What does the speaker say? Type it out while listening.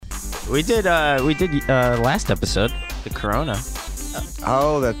We did last episode, the Corona.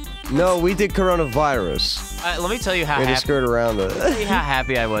 No, we did coronavirus. Let me tell you how We had to skirt around it. how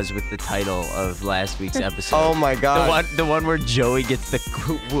happy I was with the title of last week's episode. Oh my god. The one where Joey gets the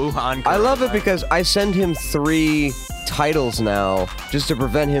Wuhan. I love it because I send him 3 titles now just to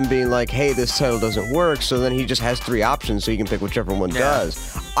prevent him being like, hey, this title doesn't work, so then he just has 3 options so he can pick whichever one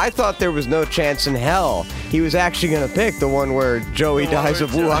does. I thought there was no chance in hell he was actually going to pick the one where Joey dies of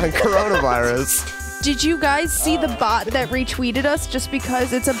Wuhan coronavirus. Did you guys see the bot that retweeted us just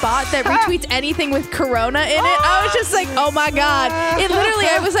because it's a bot that retweets anything with Corona in it? I was just like, oh my God. It literally,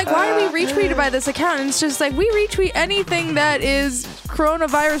 I was like, why are we retweeted by this account? And it's just like, we retweet anything that is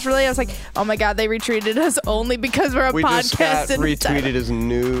coronavirus related. I was like, oh my God, they retweeted us only because we're a We podcast. just got retweeted as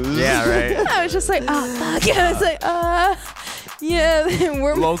news. Yeah, right. I was just like, oh, fuck. And I was like, yeah,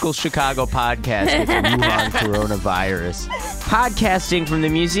 we're Local Chicago podcast with Wuhan coronavirus. Podcasting from the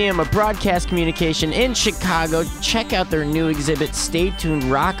Museum of Broadcast Communication in Chicago. Check out their new exhibit, Stay Tuned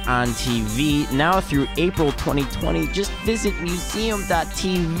Rock on TV. Now through April 2020. Just visit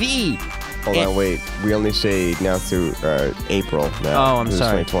museum.tv. Hold on, wait. We only say now through April. Now. Oh, I'm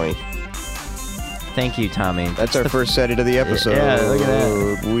sorry. 2020. Thank you, Tommy. That's our first edit of the episode. Yeah, look at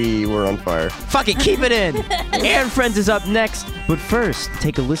that. We were on fire. Fuck it, keep it in. And Friends is up next. But first,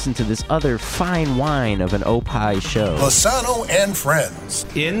 take a listen to this other fine wine of an Opie show. Lozano and Friends.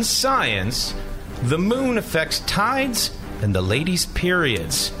 In science, the moon affects tides and the ladies'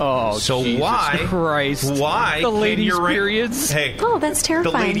 periods. Oh, so Jesus why? Christ. Why? The ladies' can periods? Hey. Oh, that's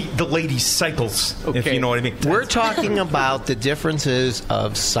terrifying. The ladies' cycles, if Okay. you know what I mean. We're talking about the differences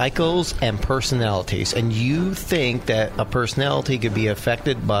of cycles and personalities, and you think that a personality could be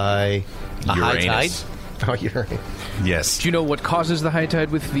affected by a high tide? Uranus. Oh, Uranus. Yes. Do you know what causes the high tide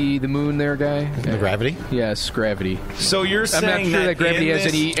with the moon there, guy? Gravity? Yes, gravity. So you're I'm saying not sure that gravity in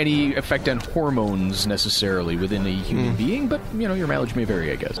has this- any effect on hormones necessarily within a human being, but, your mileage may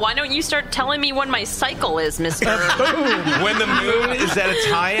vary, I guess. Why don't you start telling me when my cycle is, Mr. When the moon is at its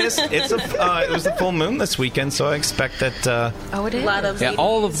highest, it was the full moon this weekend, so I expect that. Oh, it is? Yeah,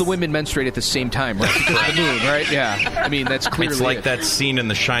 all of the women menstruate at the same time, right? Because of the moon, right? Yeah. I mean, that's clearly It's like it. that scene in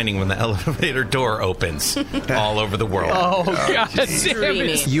The Shining when the elevator door opens all over the world. Oh, God damn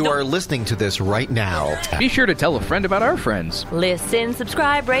it. You are listening to this right now. Be sure to tell a friend about our friends. Listen,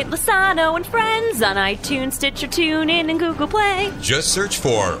 subscribe, rate Lozano and Friends on iTunes, Stitcher, TuneIn, and Google Play. Just search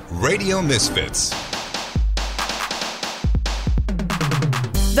for Radio Misfits.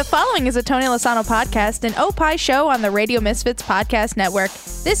 The following is a Tony Lozano podcast, an Opie show on the Radio Misfits Podcast Network.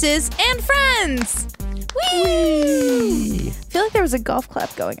 This is And Friends! Whee! I feel like there was a golf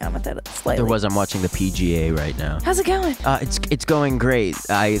clap going on with that slightly. There was. I'm watching the PGA right now. How's it going? It's going great.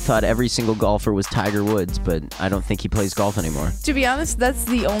 I thought every single golfer was Tiger Woods, but I don't think he plays golf anymore. To be honest, that's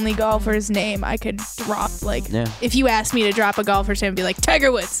the only golfer's name I could drop. Like, Yeah. if you asked me to drop a golfer's name, I'd be like,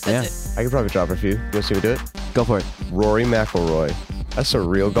 Tiger Woods. That's it. I could probably drop a few. You want to see me do it? Go for it. Rory McIlroy. That's a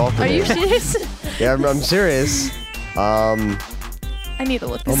real golfer Are you name. serious? Yeah, I'm serious. I need to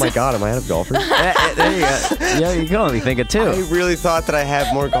look this Oh my up. God, am I out of golfers? There you go. Yeah, you can only think of 2. I really thought that I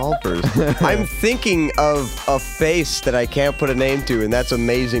had more golfers. I'm thinking of a face that I can't put a name to, and that's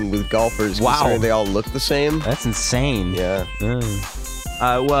amazing with golfers. Wow. Considering they all look the same. That's insane. Yeah.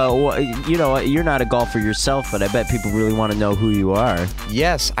 Well, you know what? You're not a golfer yourself, but I bet people really want to know who you are.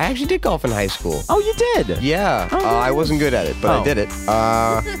 Yes, I actually did golf in high school. Oh, you did? Yeah. I wasn't good at it, but I did it.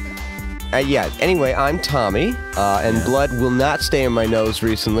 Yeah. Anyway, I'm Tommy, and blood will not stay in my nose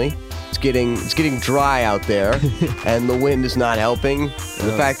recently. It's getting dry out there, and the wind is not helping.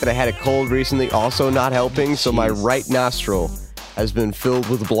 The fact that I had a cold recently also not helping. So my right nostril has been filled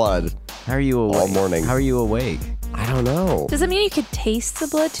with blood. How are you awake? All morning. How are you awake? I don't know. Does that mean you could taste the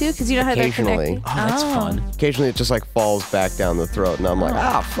blood too? Because you know how they're Occasionally. connected. Oh, that's fun. Occasionally, it just like falls back down the throat, and I'm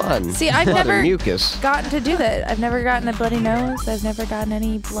like, fun. See, I've Blood and never mucus. gotten to do that. I've never gotten a bloody nose. I've never gotten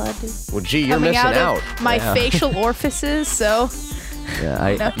any blood Well, gee, you're coming missing out. of my facial orifices. So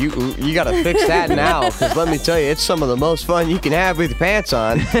Yeah, You got to fix that now, because let me tell you, it's some of the most fun you can have with your pants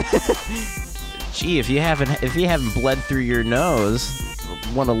on. Gee, if you haven't bled through your nose,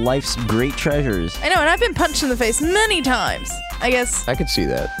 one of life's great treasures. I know, and I've been punched in the face many times. I guess. I could see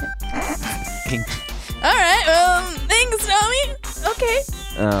that. All right. Well, thanks, Tommy. Okay.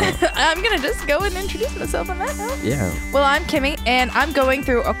 I'm gonna just go and introduce myself on that note. Yeah. Well, I'm Kimmy, and I'm going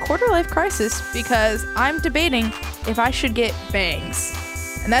through a quarter-life crisis because I'm debating if I should get bangs.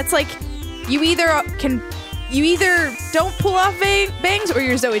 And that's like, you either don't pull off bangs, or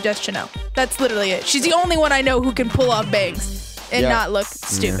you're Zooey Deschanel. That's literally it. She's the only one I know who can pull off bangs and Yeah. not look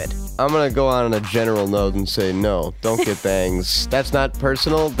stupid. gonna go on a general note and say no. Don't get bangs. That's not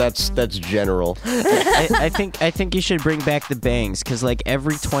personal. That's general. I think you should bring back the bangs because like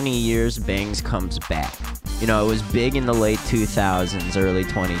every 20 years, bangs comes back. You know, it was big in the late 2000s, early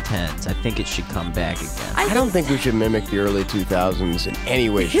 2010s. I think it should come back again. I don't think we should mimic the early 2000s in any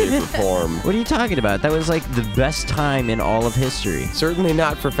way, shape, or form. What are you talking about? That was like the best time in all of history. Certainly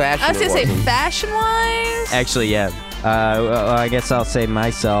not for fashion. I was gonna say it wasn't. fashion-wise. Actually, yeah. Well, I guess I'll say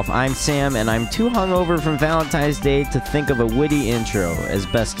myself. I'm Sam, and I'm too hungover from Valentine's Day to think of a witty intro.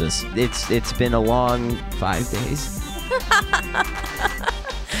 Asbestos. It's been a long 5 days.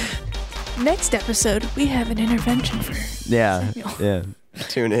 Next episode, we have an intervention for Yeah. Samuel. Yeah.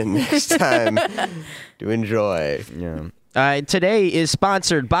 Tune in next time to enjoy. Yeah. Today is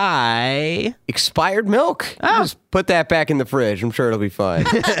sponsored by Expired milk. Just put that back in the fridge. I'm sure it'll be fine.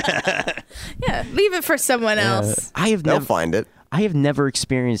 Yeah, leave it for someone else. They'll find it. I have never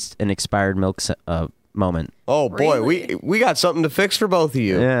experienced an expired milk moment. Oh boy, Really? we got something to fix for both of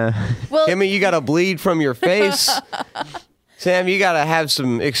you. Yeah. Well, Kimmy, you got to bleed from your face. Sam, you got to have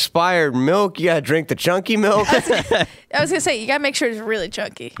some expired milk. You got to drink the chunky milk. I was gonna say you gotta make sure it's really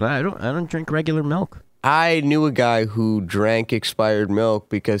chunky. I don't drink regular milk. I knew a guy who drank expired milk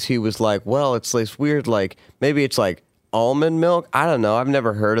because he was like, well, it's this weird, like, maybe it's like almond milk. I don't know. I've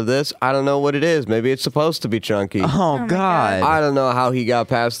never heard of this. I don't know what it is. Maybe it's supposed to be chunky. Oh, my God. I don't know how he got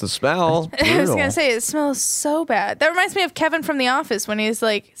past the smell. I was Brutal. gonna say it smells so bad. That reminds me of Kevin from The Office when he's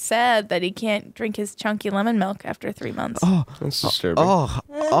like sad that he can't drink his chunky lemon milk after 3 months. That's disturbing.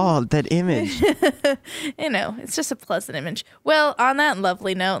 Oh, that image. You know, it's just a pleasant image. Well, on that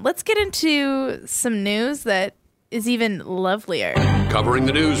lovely note, let's get into some news that is even lovelier. Covering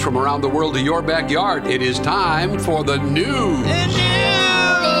the news from around the world to your backyard, it is time for the news.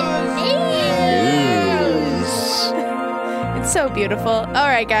 It's so beautiful. All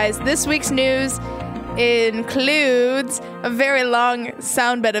right, guys, this week's news includes a very long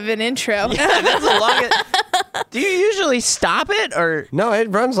soundbite of an intro. That's a long. Do you usually stop it or? No, it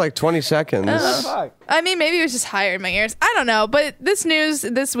runs like 20 seconds. I mean, maybe it was just higher in my ears. I don't know. But this news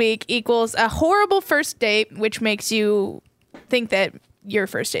this week equals a horrible first date, which makes you think that your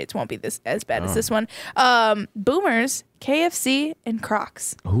first dates won't be as bad as this one. Boomers, KFC, and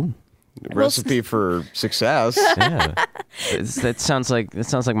Crocs. Ooh. Recipe for success. Yeah. That sounds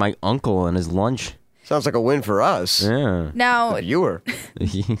like my uncle and his lunch. Sounds like a win for us. Yeah. Now, Viewer.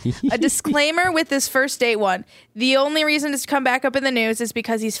 a disclaimer with this first date one. The only reason it's come back up in the news is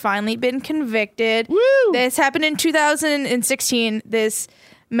because he's finally been convicted. Woo! This happened in 2016. This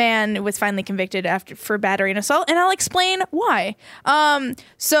man was finally convicted for battery and assault, and I'll explain why.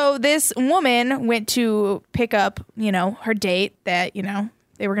 So this woman went to pick up, her date that,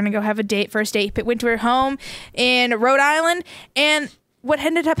 they were going to go have a first date, but went to her home in Rhode Island, and what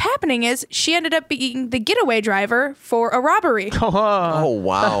ended up happening is she ended up being the getaway driver for a robbery. Oh,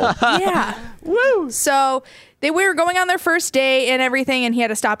 wow. Yeah. Woo. So they were going on their first day and everything, and he had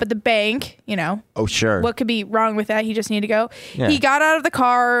to stop at the bank, Oh, sure. What could be wrong with that? He just needed to go. Yeah. He got out of the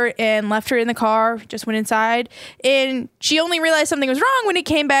car and left her in the car, just went inside, and she only realized something was wrong when he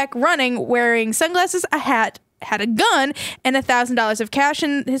came back running, wearing sunglasses, a hat, had a gun, and $1,000 of cash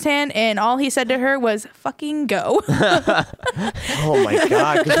in his hand, and all he said to her was, fucking go. Oh, my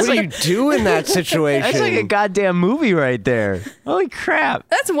God. 'Cause what do you do in that situation? That's like a goddamn movie right there. Holy crap.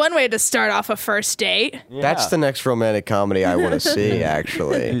 That's one way to start off a first date. That's the next romantic comedy I want to see,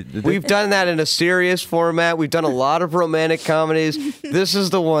 actually. We've done that in a serious format. We've done a lot of romantic comedies. This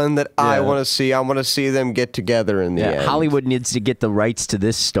is the one that I want to see. I want to see them get together in the end. Hollywood needs to get the rights to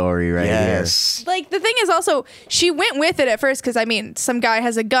this story right Yes. Like, the thing is also, she went with it at first because, some guy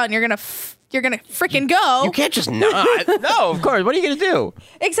has a gun. You're gonna freaking go. You can't just not. here. No, of course. What are you going to do?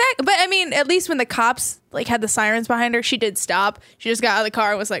 Exactly. But, at least when the cops, had the sirens behind her, she did stop. She just got out of the car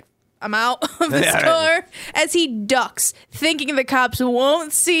and was like, I'm out of the store. As he ducks, thinking the cops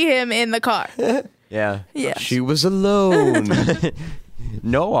won't see him in the car. Yeah. Yeah. She was alone.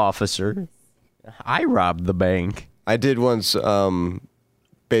 No, officer. I robbed the bank. I did once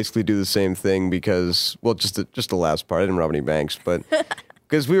basically do the same thing because, well, just the last part. I didn't rob any banks, but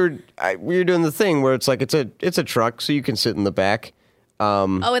because we were doing the thing where it's like it's a truck, so you can sit in the back.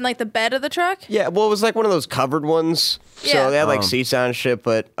 Oh, in the bed of the truck? Yeah, well, it was like one of those covered ones, Yeah. so they had seats on and shit.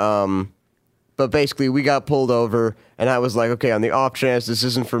 But basically, we got pulled over, and I was like, okay, on the off chance this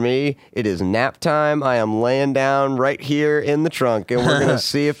isn't for me, it is nap time. I am laying down right here in the trunk, and we're gonna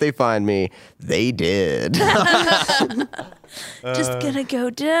see if they find me. They did. Just gonna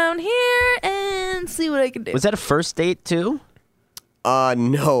go down here and see what I can do. Was that a first date too?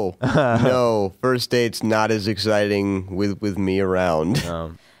 No. First date's not as exciting with me around.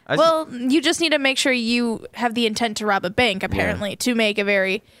 Well, you just need to make sure you have the intent to rob a bank, apparently, to make a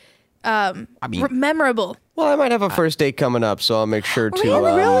very memorable. Well, I might have a first date coming up, so I'll make sure to.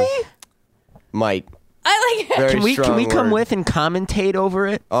 Really? Might. I like it. Very Can we strong come word. with and commentate over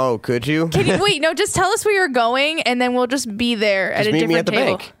it? Oh, could you? Wait, no, just tell us where you're going, and then we'll just be there at Just a meet different me at the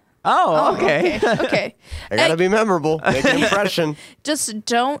table. bank. Oh, okay. Okay. I gotta be memorable. Make an impression. Just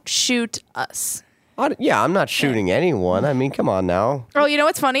don't shoot us. Yeah, I'm not shooting anyone. I mean, come on now. Oh, you know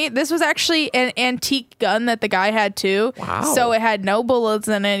what's funny? This was actually an antique gun that the guy had too. Wow. So it had no bullets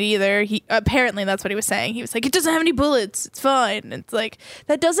in it either. Apparently that's what he was saying. He was like, it doesn't have any bullets. It's fine. It's like,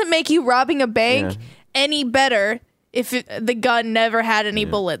 that doesn't make you robbing a bank any better if the gun never had any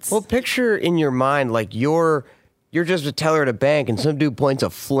bullets. Well, picture in your mind like you're just a teller at a bank and some dude points a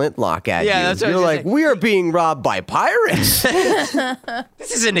flintlock at you. that's what I You're was like, we are being robbed by pirates.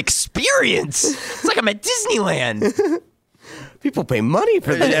 This is an experience. It's like I'm at Disneyland. People pay money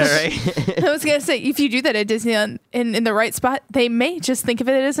for this. Yeah, right? I was going to say, if you do that at Disneyland in the right spot, they may just think of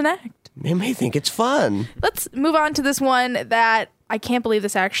it as an act. They may think it's fun. Let's move on to this one that I can't believe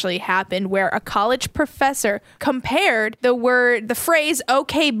this actually happened, where a college professor compared the phrase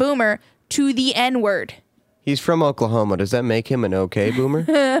 "okay boomer" to the N-word. He's from Oklahoma. Does that make him an okay boomer?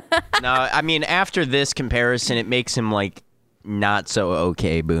 No, I mean, after this comparison, it makes him like not so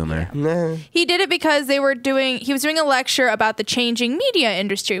okay boomer. Nah. He did it because he was doing a lecture about the changing media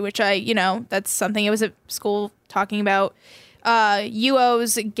industry, which that's something it was at school talking about.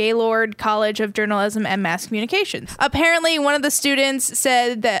 UO's Gaylord College of Journalism and Mass Communications. Apparently, one of the students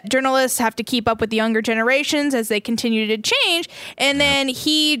said that journalists have to keep up with the younger generations as they continue to change, and then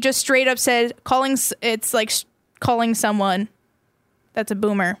he just straight up said, calling someone that's a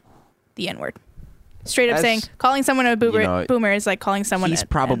boomer the N-word. Straight up saying, calling someone a boomer is like calling someone He's an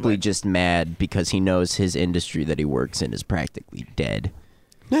probably N-word. just mad because he knows his industry that he works in is practically dead.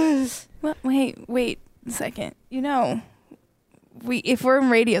 Well, wait a second. If we're in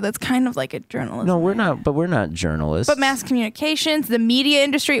radio, that's kind of like a journalism. No, we're not. But we're not journalists. But mass communications, the media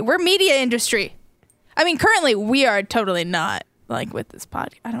industry, we're media industry. I mean, currently we are totally not, like with this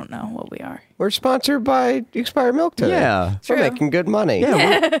podcast. I don't know what we are. We're sponsored by Expired Milk today. Yeah. We're True. making good money.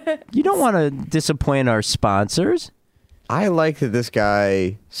 Yeah, you don't want to disappoint our sponsors. I like that this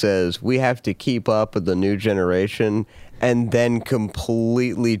guy says we have to keep up with the new generation and then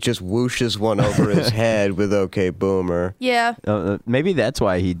completely just whooshes one over his head with okay boomer. Yeah. Maybe that's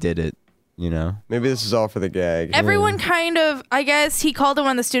why he did it. Maybe this is all for the gag. Everyone kind of, I guess he called to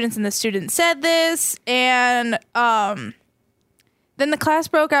one of the students and the student said this, and then the class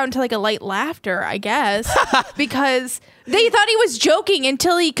broke out into like a light laughter, I guess, because they thought he was joking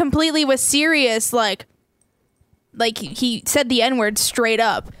until he completely was serious, like he said the N-word straight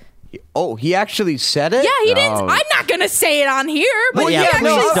up. Oh, he actually said it? Yeah, he didn't. I'm not going to say it on here, but he yeah, actually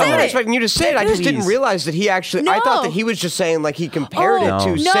please I'm don't. said not it. expecting you to say it. I just didn't Please. realize that he actually. I thought that he was just saying like he compared it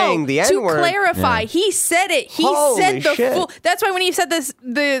to saying the N word. To clarify, he said it. He Holy said the shit. full. That's why when he said this,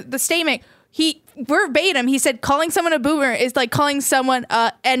 the statement, he verbatim, he said calling someone a boomer is like calling someone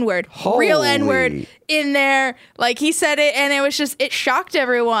a N-word, real Holy. N-word in there. Like he said it, and it shocked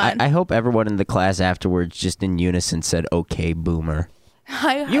everyone. I hope everyone in the class afterwards just in unison said, "Okay, boomer."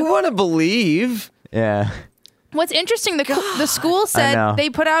 You want to believe? Yeah. What's interesting, the school know. said they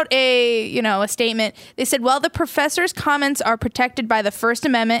put out a statement. They said, well, the professor's comments are protected by the First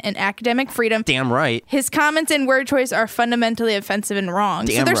Amendment and academic freedom. Damn right. His comments and word choice are fundamentally offensive and wrong.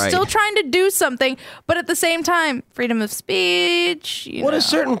 So Damn they're right. still trying to do something, but at the same time, freedom of speech. At a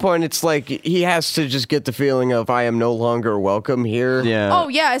certain point, it's like he has to just get the feeling of I am no longer welcome here. Yeah. Oh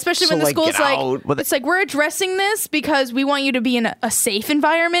yeah, especially So, when the like, school's get like, out. Well, it's like we're addressing this because we want you to be in a safe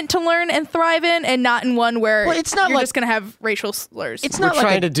environment to learn and thrive in, and not in one where it's not you're like- just gonna have racial slurs. It's We're not like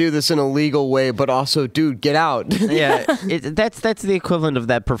trying to do this in a legal way, but also, dude, get out. yeah, that's the equivalent of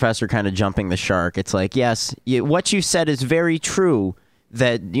that professor kind of jumping the shark. It's like, yes, what you said is very true,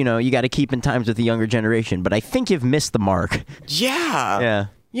 that, you got to keep in times with the younger generation, but I think you've missed the mark. Yeah. Yeah.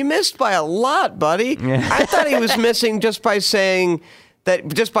 You missed by a lot, buddy. Yeah. I thought he was missing just by saying that,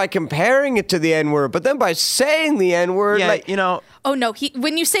 just by comparing it to the N-word, but then by saying the N-word, Yeah, like, Oh no,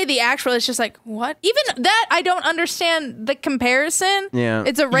 when you say the actual, it's just like, what? Even that, I don't understand the comparison. Yeah.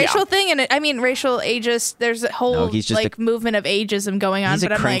 It's a racial thing, and racial ageist, there's a whole he's just movement of ageism going on. he's a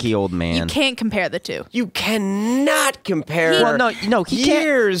but cranky I'm like, old man. You can't compare the two. you cannot compare Well, no, he can't.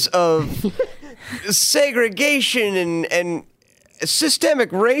 years of segregation and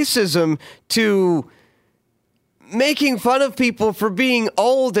systemic racism to making fun of people for being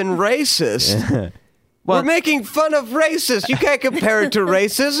old and racist. We're making fun of racists. You can't compare it to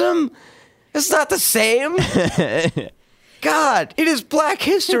racism. It's not the same. God, it is Black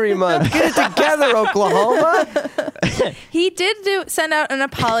History Month. Get it together, Oklahoma. He did send out an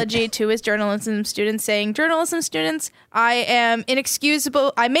apology to his journalism students saying, journalism students, I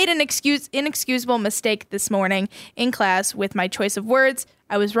made an inexcusable mistake this morning in class with my choice of words.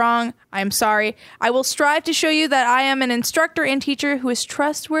 I was wrong. I am sorry. I will strive to show you that I am an instructor and teacher who is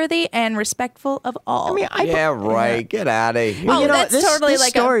trustworthy and respectful of all. Right. Get out of here. Oh, that's totally like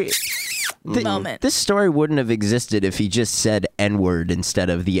story, a moment. This story wouldn't have existed if he just said N-word instead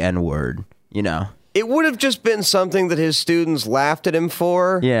of the N-word, you know? It would have just been something that his students laughed at him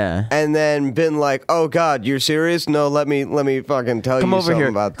for. Yeah. And then been like, oh, God, you're serious? No, let me fucking tell you something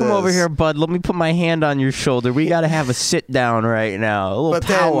about this. Come over here, bud. Let me put my hand on your shoulder. We got to have a sit down right now. A little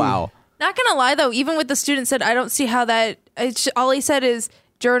powwow. Not going to lie, though, even with the student said, I don't see how that... all he said is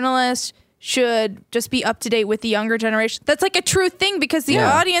journalists should just be up to date with the younger generation. That's like a true thing because the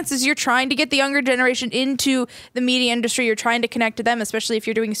audience is you're trying to get the younger generation into the media industry. You're trying to connect to them, especially if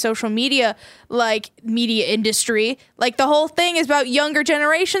you're doing social media, like media industry. Like the whole thing is about younger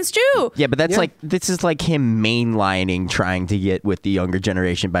generations too. Yeah, but that's this is like him mainlining trying to get with the younger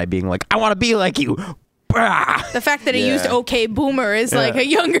generation by being like, I want to be like you. The fact that he used OK Boomer is like a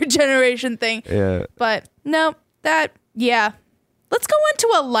younger generation thing. Yeah. But no, let's go on to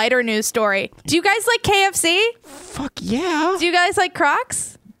a lighter news story. Do you guys like KFC? Fuck yeah. Do you guys like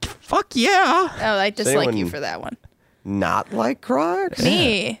Crocs? Fuck yeah. Oh, I just like you for that one. Not like Crocs?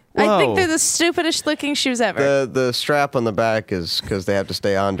 Me. I think they're the stupidest looking shoes ever. The strap on the back is because they have to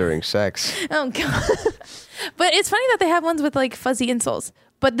stay on during sex. Oh, God. But it's funny that they have ones with like fuzzy insoles.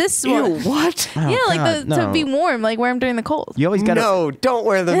 But this one. What? Oh, to be warm, like wear them during the cold. You always got to. No, don't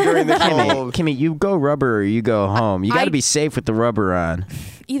wear them during the cold. Kimmy, you go rubber or you go home. You got to be safe with the rubber on.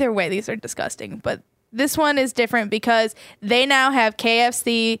 Either way, these are disgusting. But this one is different because they now have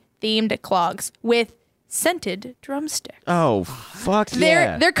KFC themed clogs with scented drumsticks. Oh, fuck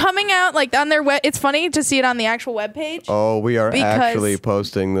yeah. They're coming out like on their web. It's funny to see it on the actual webpage. Oh, we are actually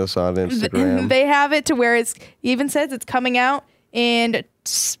posting this on Instagram. They have it to where it even says it's coming out in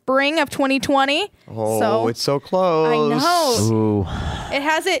spring of 2020. Oh, so, it's so close. I know. Ooh. It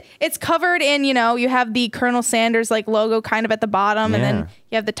has it. It's covered in, you have the Colonel Sanders like logo kind of at the bottom, and then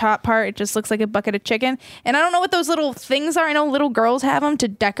you have the top part. It just looks like a bucket of chicken. And I don't know what those little things are. I know little girls have them to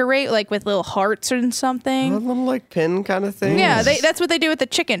decorate, like with little hearts or something. A little like pin kind of thing. Yeah, that's what they do with the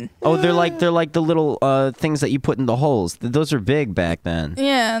chicken. Oh, they're like the little things that you put in the holes. Those are big back then.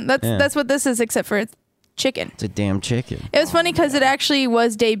 Yeah, that's what this is, except for it's chicken. It's a damn chicken. It was funny because it actually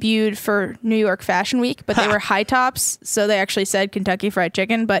was debuted for New York Fashion Week, but they were high tops, so they actually said Kentucky Fried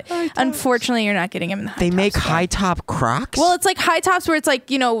Chicken. But unfortunately, you're not getting them in the high tops. They make high top Crocs? Well, it's like high tops where it's like,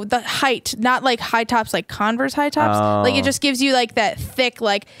 the height, not like high tops like Converse high tops. Oh. Like it just gives you like that thick,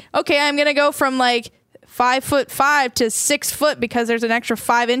 like, okay, I'm going to go from like 5'5" to 6 foot because there's an extra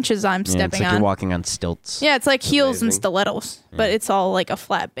 5 inches I'm stepping it's like on. You're walking on stilts. Yeah, it's like heels and stilettos, but it's all like a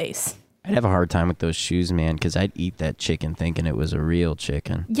flat base. I'd have a hard time with those shoes, man, because I'd eat that chicken thinking it was a real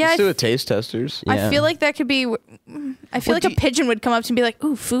chicken. Yeah, let's do a taste testers. I feel like that could be. I feel like a pigeon would come up to me and be like,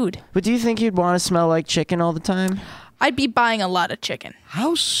 "Ooh, food." But do you think you'd want to smell like chicken all the time? I'd be buying a lot of chicken.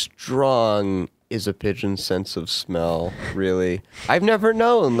 How strong is a pigeon's sense of smell, really? I've never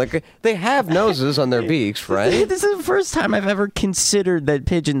known. Like, they have noses on their beaks, right? This is the first time I've ever considered that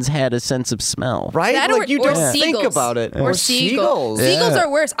pigeons had a sense of smell. Right? That like, you don't seagulls. think about it. Or seagulls. Yeah. Seagulls are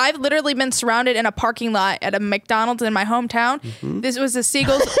worse. I've literally been surrounded in a parking lot at a McDonald's in my hometown. Mm-hmm. This was the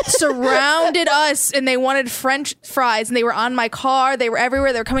seagulls surrounded us, and they wanted French fries, and they were on my car. They were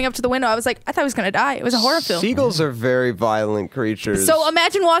everywhere. They were coming up to the window. I was like, I thought I was going to die. It was a horror film. Seagulls are very violent creatures. So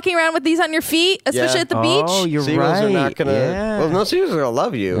imagine walking around with these on your feet, especially at the beach. Oh, you're seagulls right. are not gonna. Yeah. Well, no, seagulls are gonna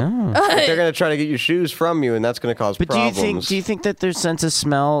love you. No. But they're gonna try to get your shoes from you, and that's gonna cause problems. Do you think that their sense of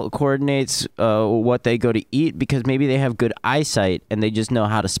smell coordinates what they go to eat? Because maybe they have good eyesight and they just know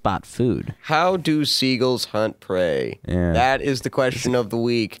how to spot food. How do seagulls hunt prey? Yeah. That is the question of the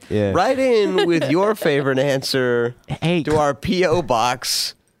week. Yeah. Write in with your favorite answer Hey, to our P.O.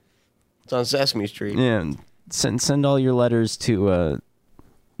 box. It's on Sesame Street. yeah, send all your letters to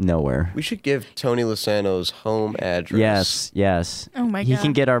nowhere. We should give Tony Lasano's home address. Yes. Oh my He God.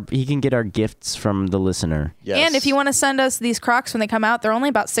 can get our gifts from the listener. Yes. And if you want to send us these Crocs when they come out, they're only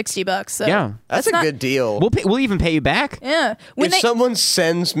about $60. So Yeah. that's a not- good deal. We'll even pay you back. Yeah. When if someone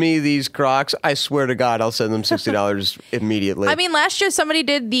sends me these Crocs, I swear to God, I'll send them $60 immediately. I mean, last year somebody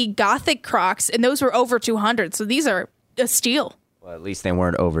did the Gothic Crocs, and those were over $200. So these are a steal. Well, at least they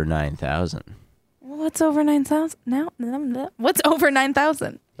weren't over 9,000. What's over 9,000 now? What's over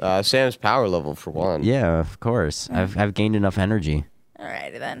 9,000? Sam's power level for one. Yeah, of course. I've gained enough energy. All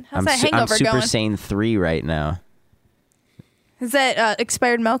righty then. How's I'm that hangover Super going? Saiyan 3 right now. Is that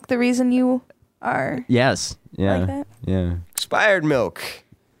expired milk the reason you are? Yes. Yeah. Like that? Yeah. Expired milk.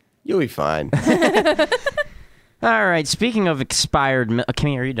 You'll be fine. All right. Speaking of expired milk,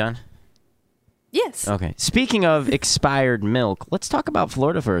 Kimmy, are you done? Yes. Okay. Speaking of expired milk, let's talk about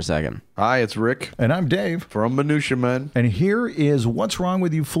Florida for a second. Hi, it's Rick. And I'm Dave. From Minutia Men. And here is What's Wrong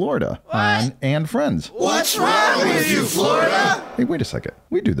With You, Florida on And Friends. What's wrong with you, Florida? Hey, wait a second.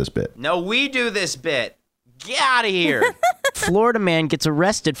 We do this bit. No, we do this bit. Get out of here. Florida man gets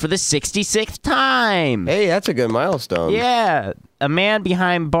arrested for the 66th time. Hey, that's a good milestone. Yeah. A man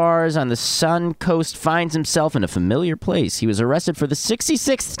behind bars on the Sun Coast finds himself in a familiar place. He was arrested for the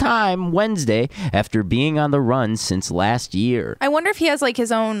 66th time Wednesday after being on the run since last year. I wonder if he has like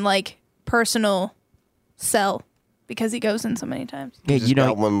his own like personal cell because he goes in so many times. Yeah, He's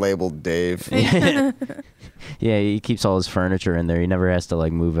got one labeled Dave. Yeah, he keeps all his furniture in there. He never has to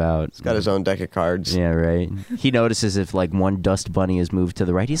like move out. He's got his own deck of cards. Yeah, right. He notices if like one dust bunny is moved to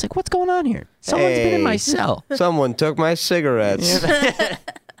the right. He's like, "What's going on here? Someone's been in my cell. Someone took my cigarettes.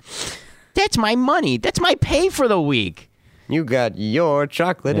 That's my money. That's my pay for the week." You got your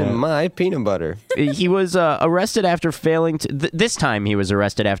chocolate and my peanut butter. He was arrested after failing to... this time he was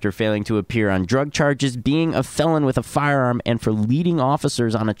arrested after failing to appear on drug charges, being a felon with a firearm, and for leading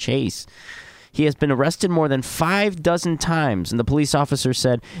officers on a chase. He has been arrested more than 6 times, and the police officer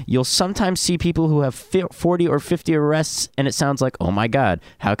said, "You'll sometimes see people who have 40 or 50 arrests, and it sounds like, oh my God,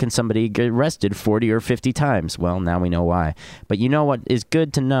 how can somebody get arrested 40 or 50 times? Well, now we know why. But you know what is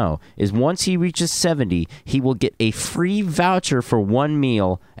good to know is once he reaches 70, he will get a free voucher for one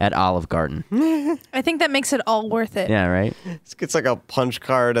meal at Olive Garden." I think that makes it all worth it. Yeah, right? It's like a punch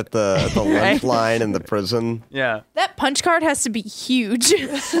card at the lunch line in the prison. Yeah. That punch card has to be huge.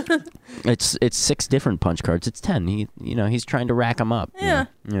 It's 6 different punch cards. It's 10. He's trying to rack them up. Yeah.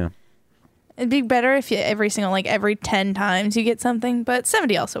 Yeah. It'd be better if you every 10 times you get something, but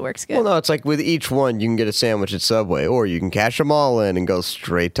 70 also works good. Well, no, it's like with each one, you can get a sandwich at Subway, or you can cash them all in and go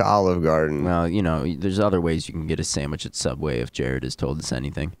straight to Olive Garden. Well, there's other ways you can get a sandwich at Subway if Jared has told us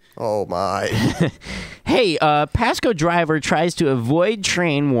anything. Oh, my. Hey, Pasco driver tries to avoid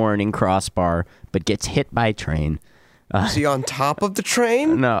train warning crossbar, but gets hit by train. Is he on top of the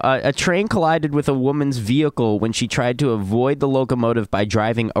train? No, a train collided with a woman's vehicle when she tried to avoid the locomotive by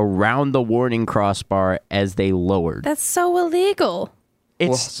driving around the warning crossbar as they lowered. That's so illegal.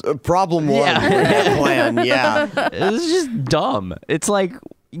 It's problem one. Yeah. Plan, yeah. It's just dumb. It's like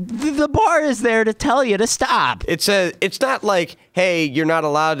the bar is there to tell you to stop. It's not like, hey, you're not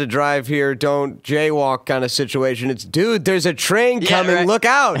allowed to drive here, don't jaywalk kind of situation. It's, dude, there's a train coming, right. Look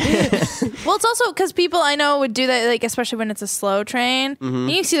out. Well, it's also because people I know would do that, like especially when it's a slow train. Mm-hmm.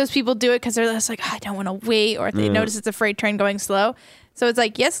 And you see those people do it because they're just like, I don't want to wait, or they notice it's a freight train going slow. So it's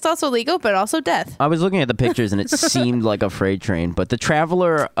like, yes, it's also legal, but also death. I was looking at the pictures and it seemed like a freight train, but the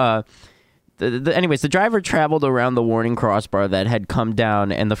traveler... Anyways, the driver traveled around the warning crossbar that had come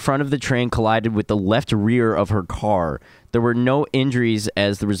down, and the front of the train collided with the left rear of her car. There were no injuries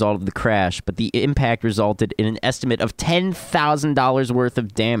as the result of the crash, but the impact resulted in an estimate of $10,000 worth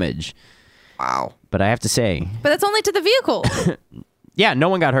of damage. Wow. But I have to say... But that's only to the vehicle. Yeah, no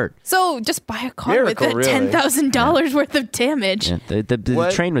one got hurt. So just buy a car Miracle, with really. $10,000 worth of damage. Yeah, the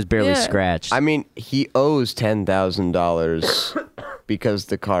train was barely scratched. I mean, he owes $10,000 because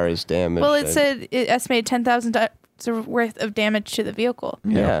the car is damaged. Well, it said it estimated $10,000 worth of damage to the vehicle.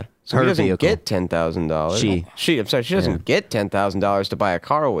 Yeah. So Her he doesn't vehicle. get $10,000. She. I'm sorry, she doesn't get $10,000 to buy a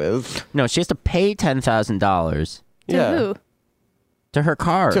car with. No, she has to pay $10,000 To who? to her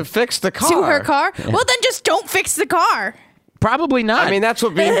car. To fix the car. To her car? Well, then just don't fix the car. Probably not. I mean, that's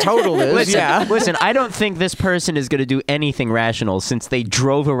what being totaled is. Listen, I don't think this person is going to do anything rational since they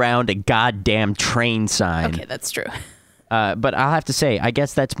drove around a goddamn train sign. Okay, that's true. But I'll have to say, I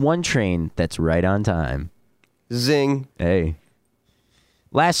guess that's one train that's right on time. Zing. Hey.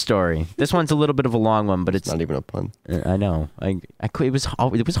 Last story. This one's a little bit of a long one, but it's not even a pun. I know. It was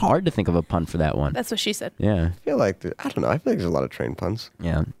hard to think of a pun for that one. That's what she said. Yeah. I feel like I don't know. I feel like there's a lot of train puns.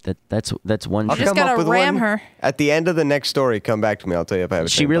 Yeah. That's one. I'll You just come up gotta with ram one. her. At the end of the next story, come back to me. I'll tell you if I have a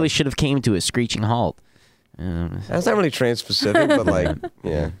She train really pun. should have came to a screeching halt. That's not really train specific, but like,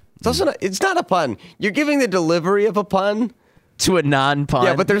 yeah. It's also not, it's not a pun. You're giving the delivery of a pun to a non-pun.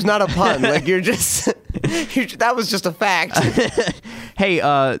 Yeah, but there's not a pun. Like you're just that was just a fact. Hey,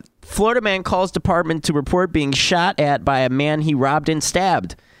 Florida man calls department to report being shot at by a man he robbed and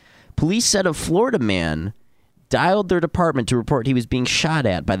stabbed. Police said a Florida man dialed their department to report he was being shot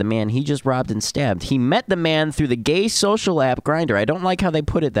at by the man he just robbed and stabbed. He met the man through the gay social app Grindr. I don't like how they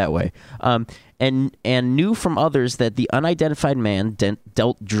put it that way. And knew from others that the unidentified man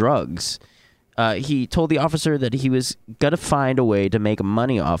dealt drugs. he told the officer that he was going to find a way to make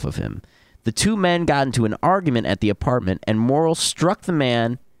money off of him. The two men got into an argument at the apartment, and Morrill struck the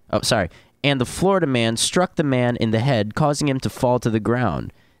man... and the Florida man struck the man in the head, causing him to fall to the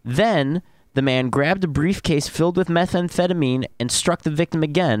ground. Then, the man grabbed a briefcase filled with methamphetamine and struck the victim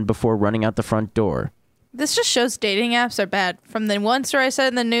again before running out the front door. This just shows dating apps are bad. From the one story I said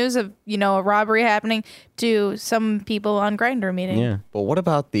in the news of, a robbery happening to some people on Grindr meeting. Yeah. But what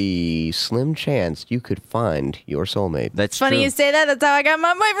about the slim chance you could find your soulmate? That's Funny true. you say that. That's how I got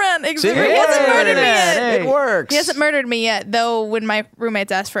my boyfriend. Except See? he hasn't murdered me Hey, yet. it works. He hasn't murdered me yet, though when my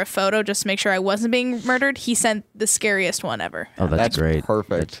roommates asked for a photo just to make sure I wasn't being murdered, he sent the scariest one ever. Oh, that's great.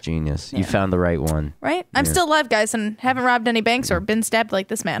 Perfect. That's genius. You found the right one. Right? I'm still alive, guys, and haven't robbed any banks or been stabbed like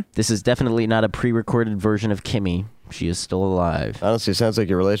this man. This is definitely not a pre-recorded version of Kimmy. She is still alive. Honestly, it sounds like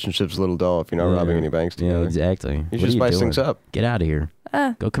your relationship's a little dull if you're not robbing any banks together. Yeah, exactly. You should spice things up. Get out of here.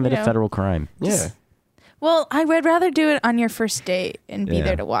 Go commit a federal crime. Yeah. Well, I would rather do it on your first date and be Yeah.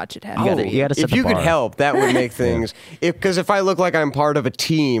 there to watch it happen. You gotta set if the you could bar. help, that would make things. Because if I look like I'm part of a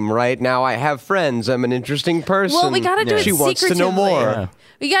team right now, I have friends. I'm an interesting person. Well, we gotta do it She wants to know more. secretively.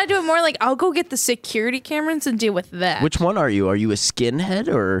 We gotta do it more like I'll go get the security cameras and deal with that. Which one are you? Are you a skinhead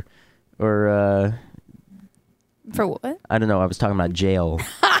or For what? I don't know. I was talking about jail.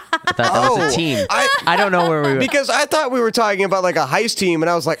 I thought that was a team. I don't know where we were. Because I thought we were talking about like a heist team, and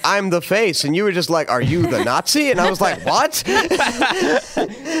I was like, I'm the face, and you were just like, are you the Nazi? And I was like, what?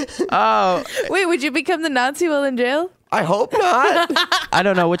 Oh, Wait, would you become the Nazi while in jail? I hope not. I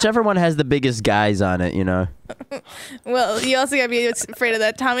don't know. Whichever one has the biggest guys on it, Well, you also gotta be afraid of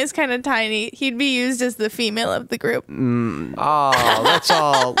that. Tommy's kind of tiny. He'd be used as the female of the group. Oh, let's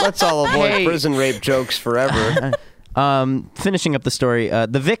all avoid Hey. prison rape jokes forever. Finishing up the story,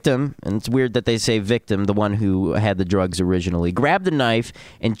 the victim, and it's weird that they say victim, the one who had the drugs originally, grabbed a knife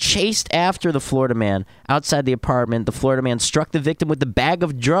and chased after the Florida man outside the apartment. The Florida man struck the victim with the bag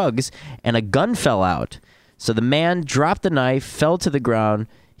of drugs, and a gun fell out. So the man dropped the knife, fell to the ground.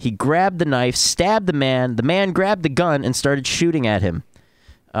 He grabbed the knife, stabbed the man. The man grabbed the gun and started shooting at him.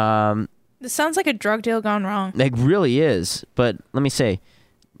 This sounds like a drug deal gone wrong. It really is. But let me say,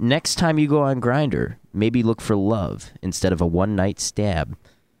 next time you go on Grindr, maybe look for love instead of a one-night stab.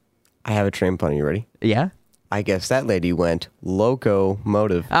 I have a train pun. You ready? Yeah? I guess that lady went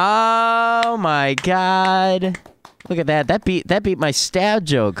locomotive. Oh my God! Look at that. That beat my stab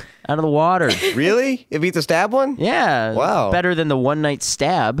joke out of the water. Really? It beat the stab one? Yeah. Wow. Better than the one-night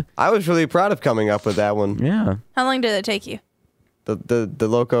stab. I was really proud of coming up with that one. Yeah. How long did it take you? The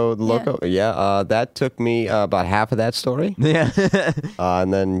loco. Yeah. That took me about half of that story. Yeah.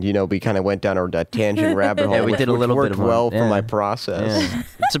 And then we kind of went down a tangent rabbit hole. Yeah, we did a little which bit worked of well one. for Yeah. my process. Yeah.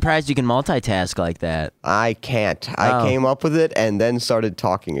 I'm surprised you can multitask like that. I can't. I came up with it and then started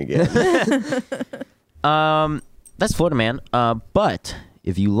talking again. That's Florida Man. But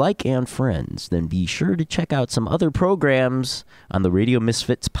if you like And Friends, then be sure to check out some other programs on the Radio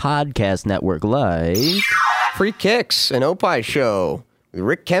Misfits podcast network, like Free Kicks, an Opie show with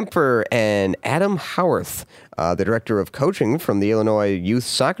Rick Kemper and Adam Howarth, the director of coaching from the Illinois Youth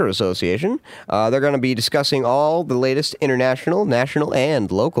Soccer Association. They're going to be discussing all the latest international, national, and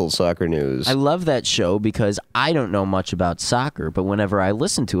local soccer news. I love that show because I don't know much about soccer, but whenever I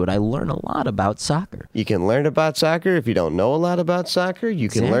listen to it, I learn a lot about soccer. You can learn about soccer if you don't know a lot about soccer. You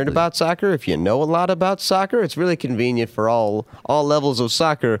can learn Exactly. about soccer if you know a lot about soccer. It's really convenient for all levels of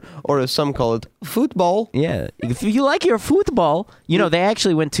soccer, or as some call it, football. Yeah. If you like your football, they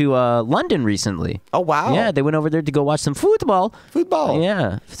actually went to London recently. Oh, wow. Yeah, they went over there to go watch some football. Football.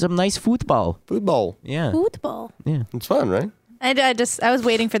 Yeah, some nice football. Football. Yeah. Football. Yeah. It's fun, right? I was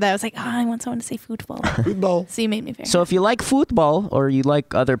waiting for that. I was like, I want someone to say football. Football. So you made me very So if you like football or you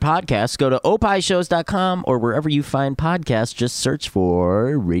like other podcasts, go to opishows.com or wherever you find podcasts. Just search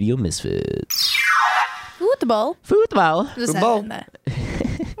for Radio Misfits. Football. Football. Just Football. adding that.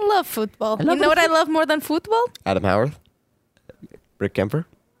 Love football. love You know what I love more than football? Adam Howarth. Rick Kemper.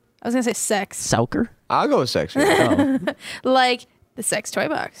 I was gonna say sex. Soccer. I'll go with sex. Yeah. Like the sex toy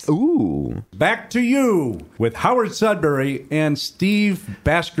box. Ooh. Back to you with Howard Sudbury and Steve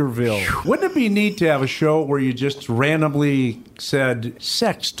Baskerville. Wouldn't it be neat to have a show where you just randomly said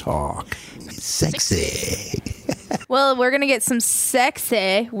sex talk? Sexy. Well, we're gonna get some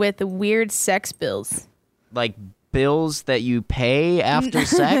sexy with the weird sex bills. Like bills that you pay after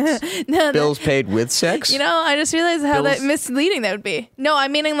sex? No, Bills paid with sex? I just realized how Bills- that misleading that would be. No,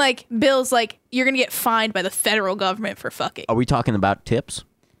 I'm meaning like bills like you're gonna get fined by the federal government for fucking. Are we talking about tips?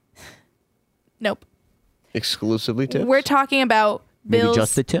 Nope. Exclusively tips? We're talking about Maybe bills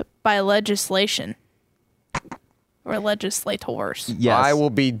just the tip? by legislation. or legislators. Yes. I will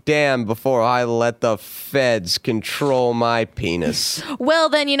be damned before I let the feds control my penis. Well,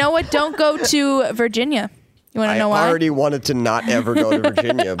 then, you know what? Don't go to Virginia. You want to know why? I already wanted to not ever go to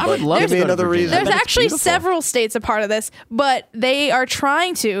Virginia, but love give to me go to another Virginia. reason. There's actually beautiful. several states a part of this, but they are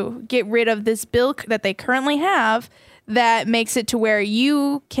trying to get rid of this bill that they currently have that makes it to where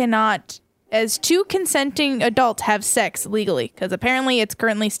you cannot, as two consenting adults, have sex legally, because apparently it's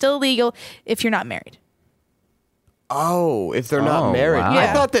currently still illegal if you're not married. Oh, if they're not Oh, married. wow. I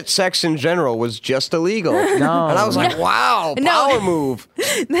Yeah. thought that sex in general was just illegal. No. And I was like, wow, No. power move.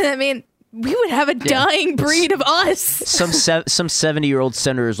 I mean, we would have a dying breed of us. Some 70-year-old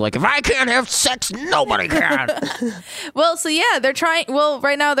senator is like, if I can't have sex, nobody can. Well, so yeah, they're trying. Well,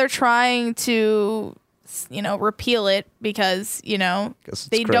 right now they're trying to, repeal it because it's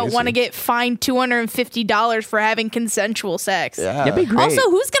they don't crazy. want to get fined $250 for having consensual sex. Yeah. That'd be great. Also,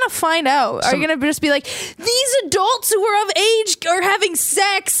 who's gonna find out? Are you gonna just be like, these adults who are of age are having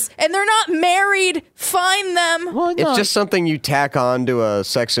sex and they're not married? Fine them. Well, no. It's just something you tack on to a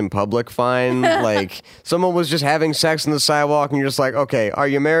sex in public fine. Like someone was just having sex on the sidewalk and you're just like, okay, are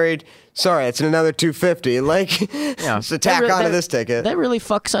you married? Sorry, it's another $250. Like, it's a tack onto this ticket. That really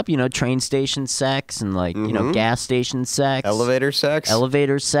fucks up, train station sex and gas station sex. Elevator sex.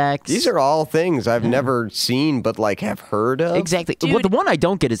 Elevator sex. These are all things I've never seen, but like have heard of. Exactly. Well, the one I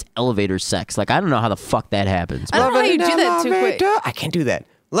don't get is elevator sex. Like, I don't know how the fuck that happens. I don't know how you do that too quick. I can't do that.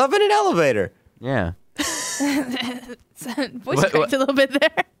 Love in an elevator. Yeah. Voice cracked a little bit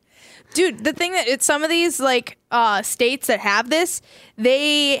there. Dude, the thing that it's some of these states that have this,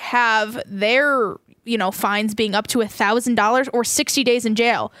 they have their fines being up to $1,000 or 60 days in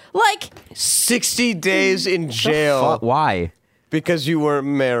jail. Like 60 days in jail. Why? Because you weren't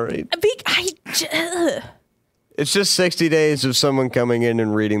married. It's just 60 days of someone coming in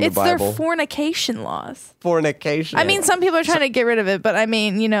and reading the it's their Bible. fornication laws. Fornication. I mean, some people are trying to get rid of it, but I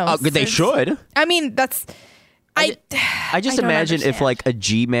mean, They should. I mean, that's. I just don't imagine if understand. like a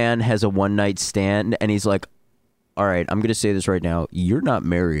G-man has a one-night stand and he's like, all right, I'm going to say this right now. You're not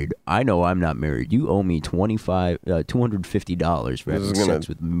married. I know I'm not married. You owe me $250 for having sex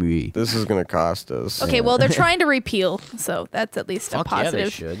with me. This is going to cost us. Okay, well, they're trying to repeal, so that's at least a Fuck yeah, they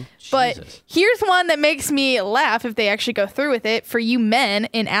positive. should. But Jesus. here's one that makes me laugh if they actually go through with it. For you men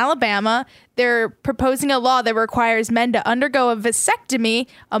in Alabama, they're proposing a law that requires men to undergo a vasectomy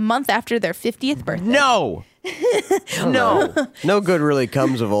a month after their 50th birthday. No. No. No good really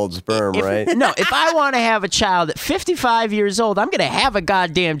comes of old sperm, right? No, if I want to have a child at 55 years old, I'm going to have a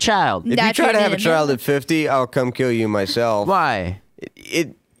goddamn child. If you try to have a child at 50, I'll come kill you myself. Why?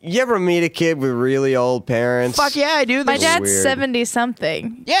 You ever meet a kid with really old parents? Fuck yeah, I do. My This- dad's weird.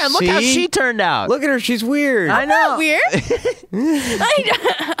 70-something. Yeah, and look how See? she turned out. Look at her, she's weird. I know. Weird.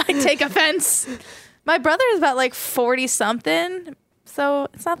 I take offense. My brother is about 40-something, so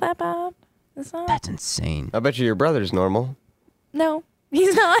it's not that bad. It's not. That's insane. I bet you your brother's normal. No,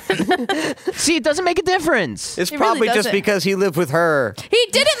 he's not. See, it doesn't make a difference. It's It really probably just doesn't. because he lived with her. He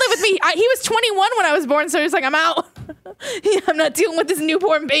didn't live with me. He was 21 when I was born, so he's like, I'm out. I'm not dealing with this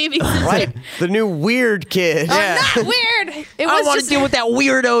newborn baby. Right? The new weird kid. I'm not weird. It I was want just. to deal with that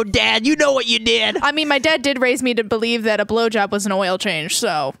weirdo dad. You know what you did. I mean, my dad did raise me to believe that a blowjob was an oil change,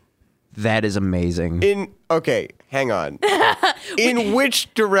 so. That is amazing. Okay, hang on. In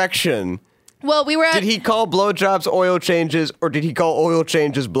which direction? Well, we were at. Did he call blowjobs oil changes, or did he call oil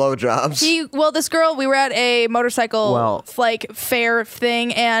changes blowjobs? This girl, we were at a motorcycle fair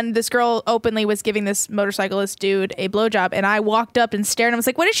thing, and this girl openly was giving this motorcyclist dude a blowjob, and I walked up and stared, and I was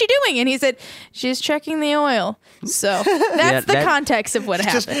like, "What is she doing?" And he said, "She's checking the oil." So that's the context of what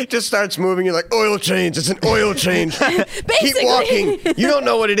happened. Just starts moving. You're like, oil change. It's an oil change. Keep walking. You don't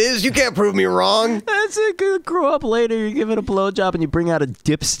know what it is. You can't prove me wrong. That's it. Grow up later. You give it a blowjob and you bring out a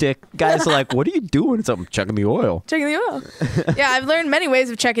dipstick. Guys are like, "What are you doing?" It's like, "I'm checking the oil." Checking the oil. Yeah, I've learned many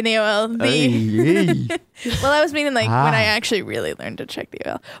ways of checking the oil. Hey. Well, I was meaning when I actually really learned to check the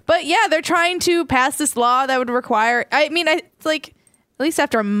oil. But yeah, they're trying to pass this law that would require. I mean, it's like at least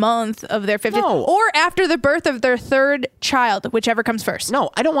after a month of their 50th, or after the birth of their third child, whichever comes first. No,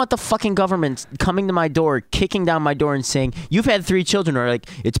 I don't want the fucking government coming to my door, kicking down my door and saying, "You've had 3 children," or like,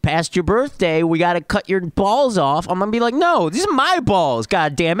 "It's past your birthday, we got to cut your balls off." I'm going to be like, "No, these are my balls,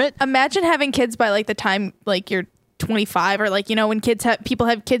 god damn it." Imagine having kids by the time you're 25, or when people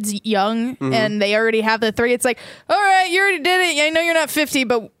have kids young and they already have the 3. It's like, all right, you already did it. I know you're not 50,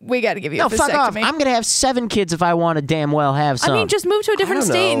 but we got to give you a vasectomy. Fuck off. I'm going to have 7 kids if I want to damn well have some. I mean, just move to a different I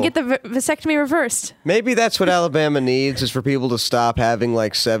don't state and know. get the vasectomy reversed. Maybe that's what Alabama needs, is for people to stop having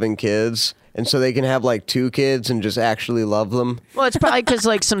 7 kids and so they can have like 2 kids and just actually love them. Well, it's probably because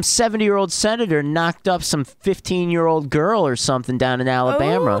like some 70-year-old senator knocked up some 15-year-old girl or something down in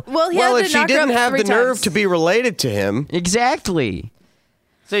Alabama. Oh, well, If she didn't have the nerve to be related to him. Exactly.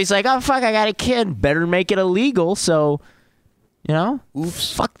 So he's like, oh, fuck, I got a kid. Better make it illegal. So, you know,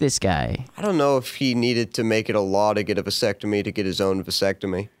 oops, fuck this guy. I don't know if he needed to make it a law to get a vasectomy to get his own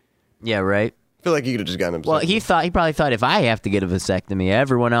vasectomy. Yeah, right. I feel like he could have just gotten a vasectomy. Well, he probably thought if I have to get a vasectomy,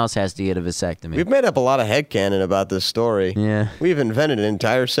 everyone else has to get a vasectomy. We've made up a lot of headcanon about this story. Yeah. We've invented an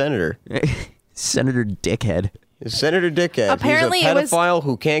entire senator. Senator Dickhead. Senator Dickhead. Apparently He's a it was- pedophile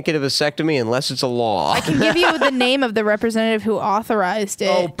who can't get a vasectomy unless it's a law. I can give you the name of the representative who authorized it.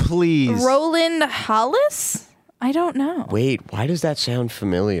 Oh, please. Roland Hollis? I don't know. Wait, why does that sound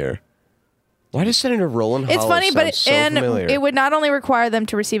familiar? Why does Senator Roland Hollis It's funny, but sound so familiar? it would not only require them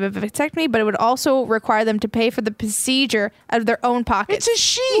to receive a vasectomy, but it would also require them to pay for the procedure out of their own pockets. It's a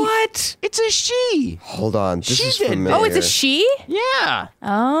she. What? It's a she. Hold on, this She is did that. familiar. Oh, it's a she? Yeah.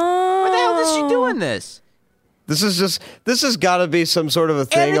 Oh. Why the hell is she doing this? This has got to be some sort of a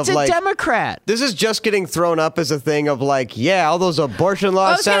thing And it's of a like Democrat. This is just getting thrown up as a thing of like, yeah, all those abortion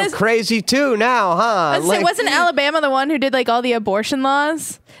laws sound crazy too now, huh? Like, wasn't Alabama the one who did like all the abortion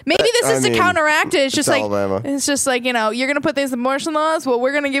laws? Maybe this is to counteract it. It's just like Alabama. it's just like, you know, you're gonna put these abortion laws. Well,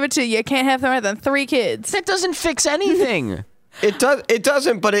 we're gonna give it to you. You can't have more than 3 kids. That doesn't fix anything. It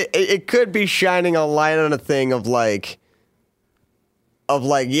doesn't, but it could be shining a light on a thing of like,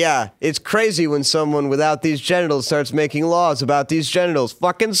 yeah, it's crazy when someone without these genitals starts making laws about these genitals.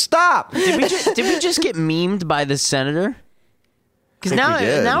 Fucking stop! Did we just get memed by the senator? Because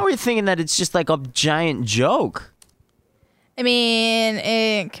now we're thinking that it's just like a giant joke. I mean,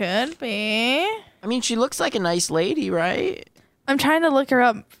 it could be. I mean, she looks like a nice lady, right? I'm trying to look her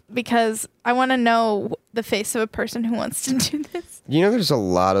up because I want to know the face of a person who wants to do this. You know, there's a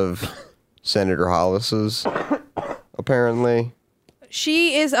lot of Senator Hollises, apparently.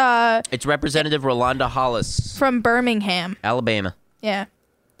 She is It's Representative Rolanda Hollis, from Birmingham. Alabama. Yeah.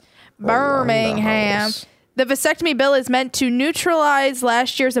 Birmingham. Hollis. The vasectomy bill is meant to neutralize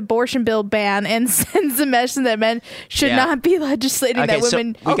last year's abortion bill ban and sends a message that men should not be legislating that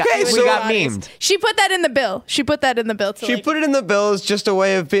women. We got memed. She put that in the bill. She put that in the bill. She put it in the bill as just a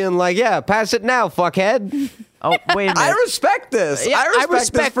way of being like, yeah, pass it now, fuckhead. Oh, wait a minute. I respect this. Yeah, I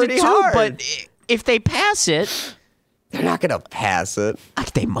respect this pretty it too, hard. but if they pass it, they're not going to pass it.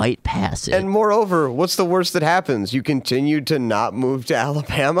 They might pass it. And moreover, what's the worst that happens? You continue to not move to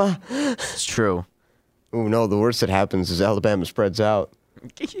Alabama? It's true. Oh, no, the worst that happens is Alabama spreads out.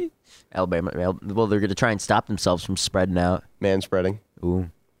 Alabama, well, they're going to try and stop themselves from spreading out. Man-spreading. Ooh.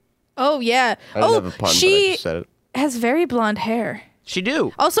 Oh, yeah. I don't have a pun, but I she just said it. has very blonde hair. She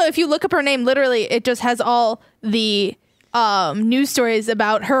do. Also, if you look up her name, literally, it just has all the news stories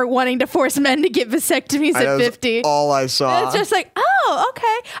about her wanting to force men to get vasectomies at 50. All I saw. It's just like, oh,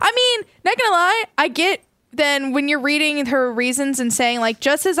 okay. I mean, not gonna lie, I get then when you're reading her reasons and saying like,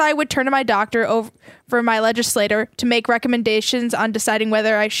 just as I would turn to my doctor over for my legislator to make recommendations on deciding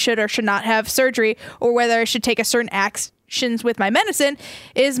whether I should or should not have surgery or whether I should take a certain actions with my medicine,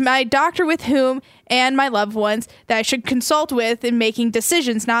 is my doctor with whom and my loved ones that I should consult with in making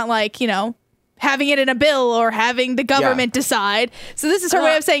decisions, not like, you know, having it in a bill or having the government decide. So this is her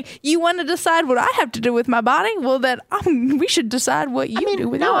way of saying, you want to decide what I have to do with my body? Well, then we should decide what you do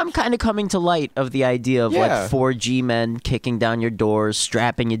with now yours. I'm kind of coming to light of the idea of like 4G men kicking down your doors,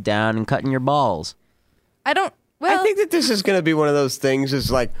 strapping you down, and cutting your balls. I think that this is going to be one of those things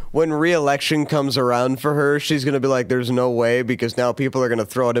is like when re-election comes around for her, she's going to be like, there's no way because now people are going to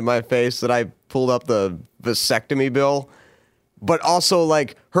throw it in my face that I pulled up the vasectomy bill. But also,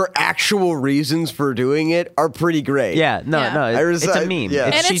 like, her actual reasons for doing it are pretty great. Yeah, no, it's a meme.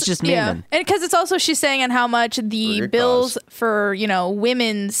 Yeah. She's just memeing. And because it's also, she's saying on how much the bills for, you know,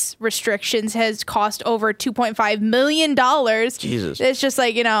 women's restrictions has cost over $2.5 million. Jesus. It's just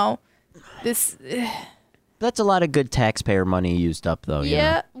like, you know, this... That's a lot of good taxpayer money used up, though.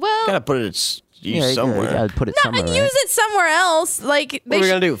 Yeah, well... Gotta put it somewhere. You gotta put it somewhere, use right? it somewhere else. Like, What are we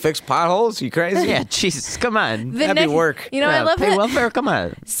going to do? Fix potholes? You crazy? Yeah, Jesus, come on. That'd be work. You know, I love pay that. welfare, come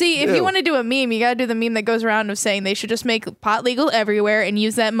on. See, if you want to do a meme, you got to do the meme that goes around of saying they should just make pot legal everywhere and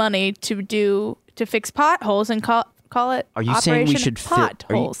use that money to fix potholes and call it Are you saying we Operation should fill? Are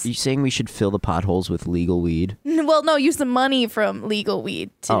Potholes. you saying we should fill the potholes with legal weed? Well, no, use the money from legal weed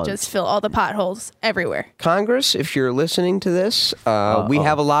to just fill all the potholes everywhere. Congress, if you're listening to this, we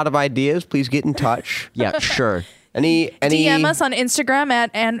have a lot of ideas. Please get in touch. Yeah, sure. Any DM us on Instagram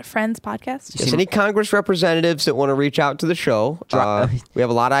at And Friends Podcast. Yes, any Congress representatives that want to reach out to the show, we have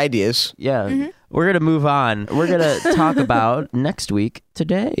a lot of ideas. Yeah. We're going to move on. We're going to talk about next week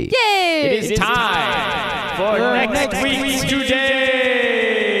today. Yay! It is time for next week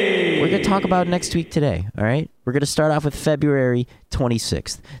today. We're going to talk about next week today, all right? We're going to start off with February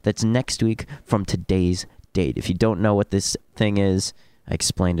 26th. That's next week from today's date. If you don't know what this thing is, I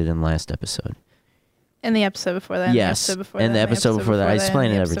explained it in last episode. In the episode before that. Yes, in the episode before that. I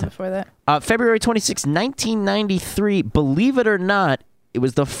explained it every time. February 26, 1993, believe it or not, it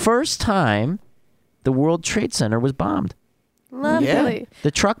was the first time the World Trade Center was bombed. Lovely. Yeah.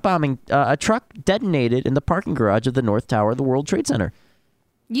 The truck bombing, a truck detonated in the parking garage of the North Tower of the World Trade Center.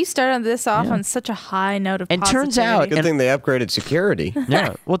 You started this off on such a high note of positivity. Turns out... Good thing they upgraded security.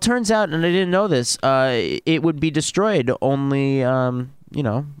 Yeah. Well, turns out, and I didn't know this, it would be destroyed only,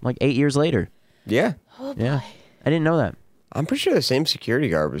 like 8 years later. Yeah. Oh, yeah. I didn't know that. I'm pretty sure the same security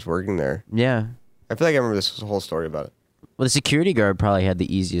guard was working there. Yeah. I feel like I remember this whole story about it. Well, the security guard probably had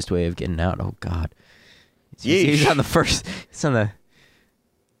the easiest way of getting out. Oh, God. He's on the first... It's on the...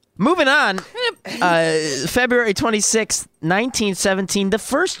 Moving on. February 26th, 1917, the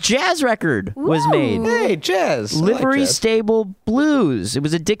first jazz record was made. Hey, jazz. Livery Stable Blues. It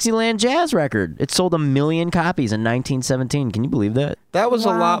was a Dixieland jazz record. It sold 1 million copies in 1917. Can you believe that? That was a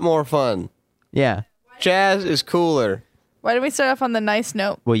lot more fun. Yeah. Jazz is cooler. Why did we start off on the nice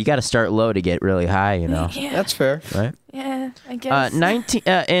note? Well, you got to start low to get really high, you know. Yeah. That's fair. Right? Yeah, I guess.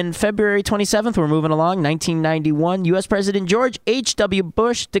 In February 27th, we're moving along, 1991, U.S. President George H.W.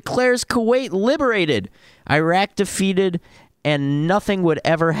 Bush declares Kuwait liberated, Iraq defeated, and nothing would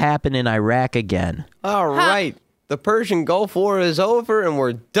ever happen in Iraq again. All right. The Persian Gulf War is over, and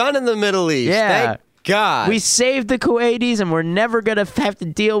we're done in the Middle East. Yeah. Thank God. We saved the Kuwaitis, and we're never going to have to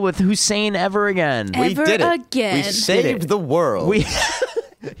deal with Hussein ever again. We did it. Again. We saved the world.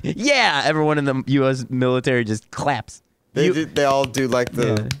 Yeah, everyone in the U.S. military just claps. They all do like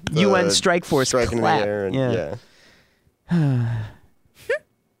the UN Strike Force strike in the clap. air and, Yeah.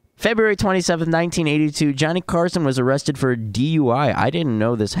 February 27th, 1982, Johnny Carson was arrested for DUI. I didn't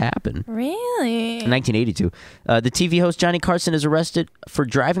know this happened. Really? 1982. The TV host Johnny Carson is arrested for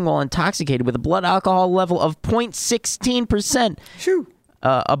driving while intoxicated with a blood alcohol level of 0.16%. Shoo.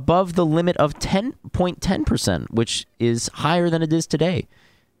 Above the limit of 10.10%, which is higher than it is today.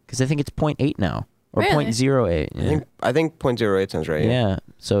 Because I think it's 0.8 now. Or Really? 0.08. Yeah. I think 0.08 sounds right. Yeah.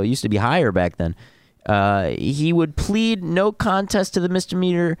 So it used to be higher back then. He would plead no contest to the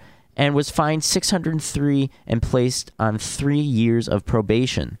misdemeanor and was fined $603 and placed on 3 years of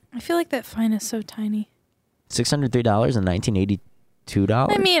probation. I feel like that fine is so tiny. $603 in 1982.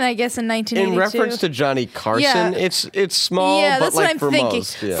 I mean, I guess in 1982. In reference to Johnny Carson, it's small, yeah, but that's like what I'm for thinking.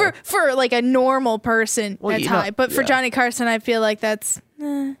 most. Yeah. For like a normal person, that's you know, high. But for Johnny Carson, I feel like that's...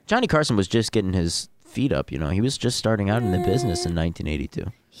 Johnny Carson was just getting his feet up, you know. He was just starting out in the business in 1982.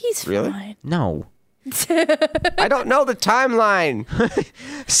 He's Really? fine. No. I don't know the timeline.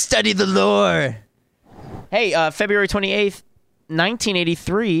 Study the lore. Hey, February 28th,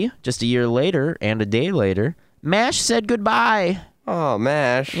 1983, just a year later and a day later, MASH said goodbye. Oh,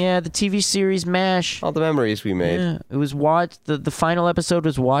 MASH. Yeah, the TV series MASH. All the memories we made. Yeah, it was watched. The final episode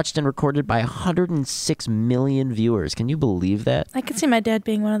was watched and recorded by 106 million viewers. Can you believe that? I could see my dad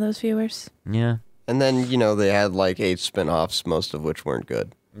being one of those viewers. Yeah. And then, they had like 8 spin-offs, most of which weren't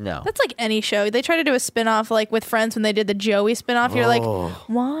good. No. That's like any show. They try to do a spin-off like with Friends when they did the Joey spin-off. You're like,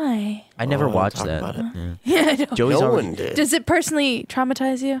 why? I never watched talk that. about it. Yeah, I know. Joey's No already- one did. Does it personally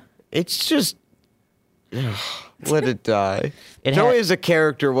traumatize you? It's just... let it die. It Joey had- as a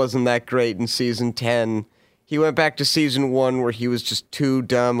character wasn't that great in season 10. He went back to season 1 where he was just too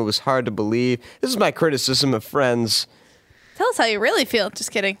dumb. It was hard to believe. This is my criticism of Friends. Tell us how you really feel.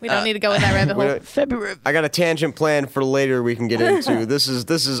 Just kidding. We don't need to go in that rabbit We hole. don't- February. I got a tangent plan for later we can get into. This is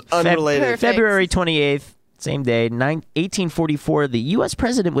unrelated. Perfect. February 28th, same day, 1844, the U.S.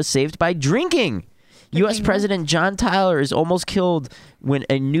 president was saved by drinking. U.S. President John Tyler is almost killed when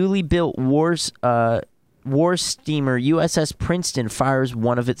a newly built war steamer USS Princeton fires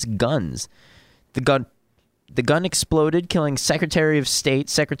one of its guns. The gun exploded, killing Secretary of State,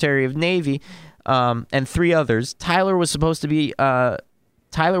 Secretary of Navy, and 3 others. Tyler was supposed to be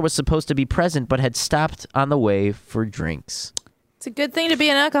present, but had stopped on the way for drinks. It's a good thing to be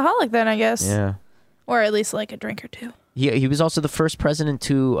an alcoholic then, I guess. Yeah. Or at least like a drink or two. He was also the first president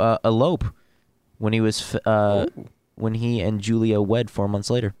to elope when he was when he and Julia wed 4 months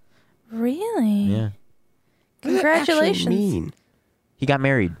later. Really? Yeah. Congratulations. What does that actually mean? He got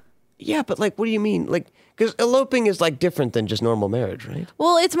married. Yeah, but like, what do you mean? Like, because eloping is like different than just normal marriage, right?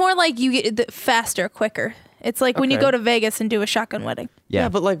 Well, it's more like you get faster, quicker. It's like when you Okay. go to Vegas and do a shotgun wedding. Yeah,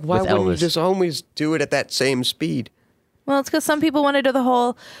 but like, why with wouldn't you Elvis. just always do it at that same speed? Well, it's because some people want to do the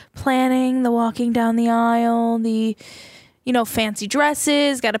whole planning, the walking down the aisle, the, fancy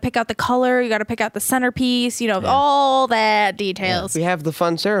dresses, got to pick out the color, you got to pick out the centerpiece, all that details. We have the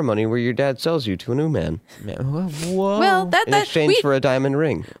fun ceremony where your dad sells you to a new man. Whoa. Well, in exchange for a diamond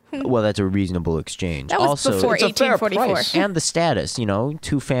ring. Well, that's a reasonable exchange. That was also, before it's a fair 1844. price. and the status,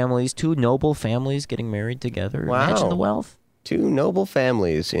 two noble families getting married together. Wow. Imagine the wealth. 2 noble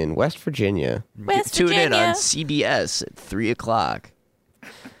families in West Virginia. Tune in on CBS at 3:00.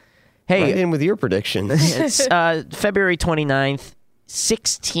 Hey, Right in with your predictions. it's February 29th,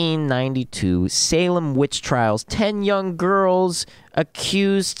 1692, Salem witch trials. 10 young girls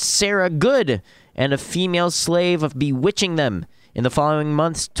accused Sarah Good and a female slave of bewitching them. In the following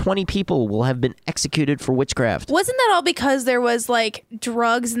months, 20 people will have been executed for witchcraft. Wasn't that all because there was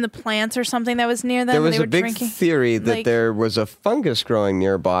drugs in the plants or something that was near them? There was they a were big drinking? theory that there was a fungus growing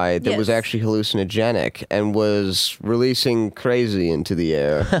nearby that was Yes. actually hallucinogenic and was releasing crazy into the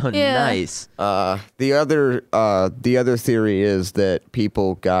air. Oh, Yeah. nice. The other theory is that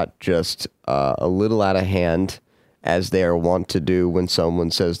people got just a little out of hand, as they are wont to do when someone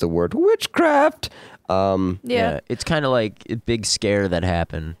says the word witchcraft. Yeah. It's kind of like a big scare that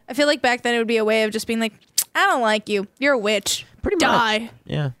happened. I feel like back then it would be a way of just being like, I don't like you. You're a witch. Pretty Die. much.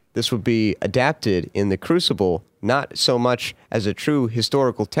 Yeah. This would be adapted in the Crucible, not so much as a true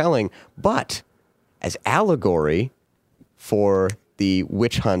historical telling, but as allegory for the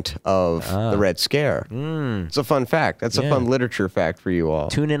witch hunt of the Red Scare. It's a fun fact. That's a fun literature fact for you all.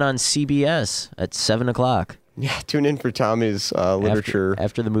 Tune in on CBS at 7:00. Yeah, tune in for Tommy's literature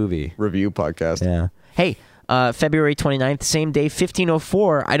after the movie review podcast. Yeah. Hey, February 29th, same day,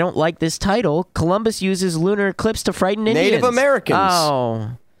 1504. I don't like this title. Columbus uses lunar eclipse to frighten Indians. Native Americans. Oh.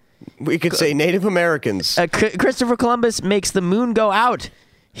 We could say Native Americans. Christopher Columbus makes the moon go out.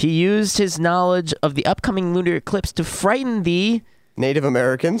 He used his knowledge of the upcoming lunar eclipse to frighten the Native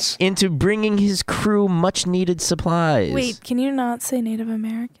Americans into bringing his crew much-needed supplies. Wait, can you not say Native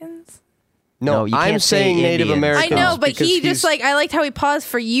Americans? No, you I'm can't say saying Native Indians. Americans. I know, but because he just he's- I liked how he paused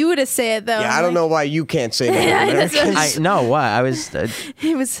for you to say it though. Yeah, I don't know why you can't say Native Americans. No, what? I was.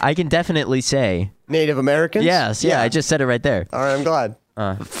 It was. I can definitely say Native Americans? yes. Yeah, I just said it right there. All right, I'm glad.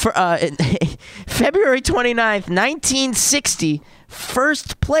 February 29th, 1960,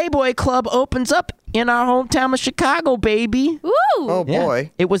 first Playboy Club opens up in our hometown of Chicago, baby. Ooh. Oh, Yeah.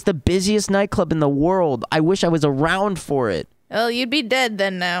 boy. It was the busiest nightclub in the world. I wish I was around for it. Well, you'd be dead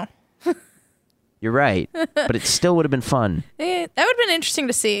then now. You're right. But it still would have been fun. That would have been interesting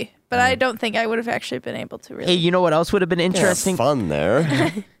to see, but I don't think I would have actually been able to really. Hey, you know what else would have been interesting? Fun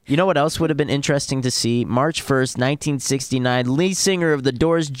there. You know what else would have been interesting to see? March 1st, 1969, lead singer of The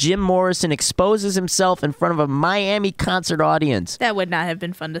Doors, Jim Morrison, exposes himself in front of a Miami concert audience. That would not have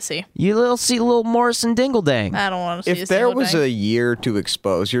been fun to see. You'll see little Morrison dingle dang. I don't want to see. If there was a year to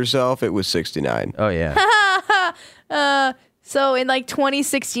expose yourself, it was 69. Oh, yeah. So in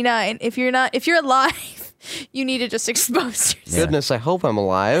 2069, if you're alive, you need to just expose yourself. Goodness, I hope I'm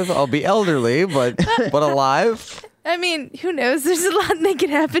alive. I'll be elderly, but alive. I mean, who knows? There's a lot that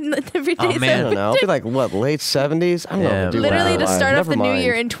could happen every day. Oh, man. I don't know. I'll be like, what, late 70s? I don't know. Yeah. What to do Literally, when to I'm start alive. off the Never new mind.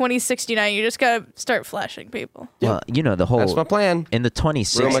 year in 2069, you just gotta start flashing people. Well, the whole... That's my plan. In the Ruin my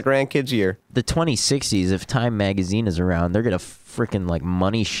 2060s, grandkids' year. the 2060s, if Time Magazine is around, they're going to freaking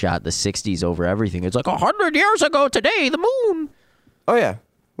money shot the 60s over everything. It's like 100 years ago today, the moon. Oh, yeah.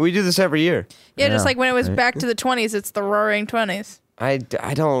 We do this every year. Yeah, just Yeah. like when it was back to the 20s, it's the Roaring 20s. I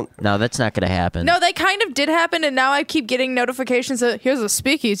don't... No, that's not going to happen. No, that kind of did happen, and now I keep getting notifications that here's a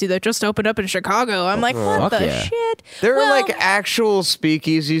speakeasy that just opened up in Chicago. I'm like, what Fuck the yeah. shit? There Well, are actual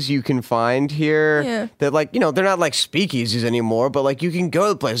speakeasies you can find here Yeah. that they're not like speakeasies anymore, but you can go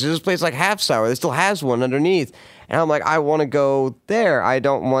to places. There's this place like Half Sour that still has one underneath. And I'm like, I want to go there. I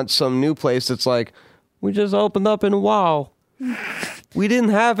don't want some new place that's like, we just opened up in WoW. We didn't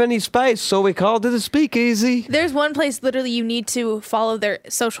have any space, so we called it a speakeasy. There's one place literally you need to follow their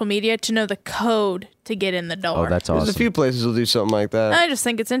social media to know the code to get in the door. Oh, that's awesome. There's a few places that'll do something like that. I just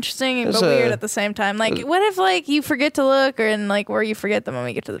think it's interesting There's but a- weird at the same time. What if you forget to look, or in where you forget them when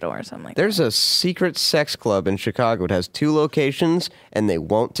we get to the door or something like that? There's a secret sex club in Chicago. It has 2 locations, and they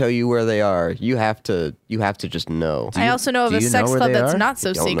won't tell you where they are. You have to just know. I also know of do a you sex know where club they that's are? not so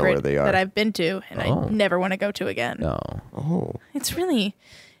I don't know where secret they are. that I've been to, and Oh. I never want to go to again. No. Oh. It's really,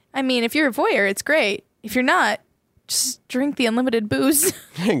 I mean, if you're a voyeur, it's great. If you're not, just drink the unlimited booze.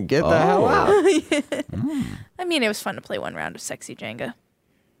 Get the hell out. I mean, it was fun to play one round of sexy Jenga.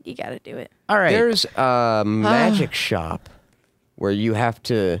 You got to do it. All right. There's a magic shop where you have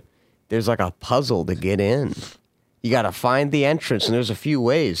to, there's like a puzzle to get in. You got to find the entrance, and there's a few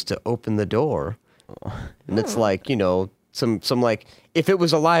ways to open the door. And it's like, some like, if it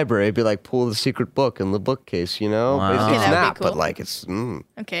was a library, it'd be like, pull the secret book in the bookcase, Wow. It's, Okay, it's that'd be not, cool. but like, it's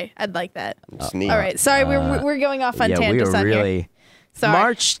Okay, I'd like that. it's neat. All right, sorry, we're going off on yeah, we tangents were on really here. Sorry.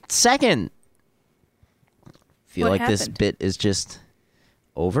 March 2nd. Feel What like this happened? bit is just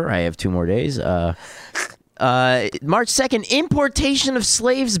over. I have 2 more days. March 2nd, importation of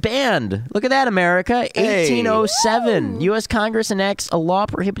slaves banned. Look at that, America. Hey. 1807. U.S. Congress enacts a law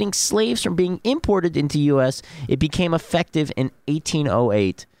prohibiting slaves from being imported into U.S. It became effective in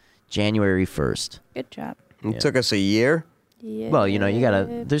 1808, January 1st. Good job. It took us a year. Yeah. Well, you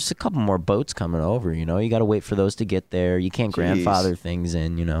gotta. There's a couple more boats coming over. You gotta wait for those to get there. You can't grandfather things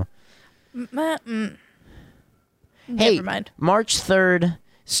in. Hey, Never mind. March 3rd,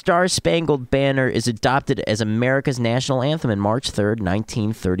 Star Spangled Banner is adopted as America's national anthem in March 3rd,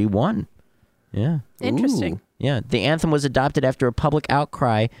 1931. Yeah. Interesting. Ooh. Yeah, the anthem was adopted after a public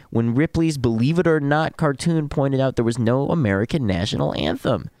outcry when Ripley's Believe It or Not cartoon pointed out there was no American national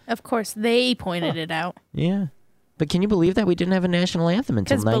anthem. Of course, they pointed it out. Yeah. But can you believe that we didn't have a national anthem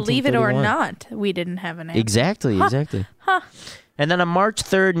until Because believe it or 1931? not, we didn't have an anthem. Exactly. And then on March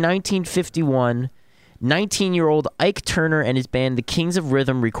 3rd, 1951, 19-year-old Ike Turner and his band, the Kings of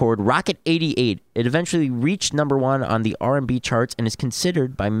Rhythm, record Rocket 88. It eventually reached number 1 on the R&B charts and is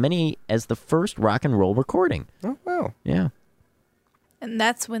considered by many as the first rock and roll recording. Oh, wow. Yeah, And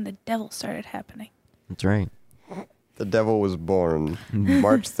that's when the devil started happening. that's right. The devil was born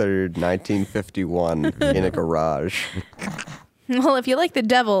March 3rd, 1951, in a garage. Well, if you like the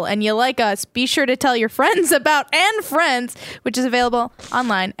devil and you like us, be sure to tell your friends about And Friends, which is available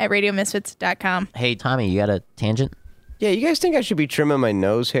online at radiomisfits.com. Hey, Tommy, you got a tangent? Yeah, you guys think I should be trimming my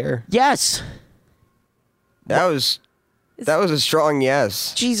nose hair? Yes. That was a strong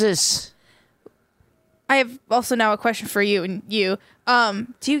yes. Jesus. I have also now a question for you and you.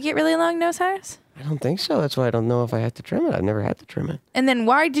 Do you get really long nose hairs? I don't think so. That's why I don't know if I have to trim it. I've never had to trim it. And then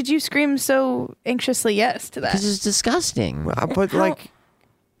why did you scream so anxiously yes to that? Because it's disgusting. But like,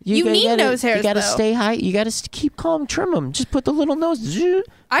 You need nose hairs, You gotta though. stay high. You gotta keep calm, trim them. Just put the little nose.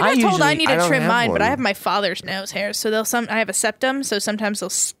 I got told I need I to don't trim have mine, but I one. have my father's nose hairs, so I have a septum, so sometimes they'll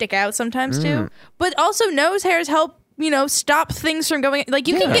stick out sometimes too. But also nose hairs help, stop things from going. Like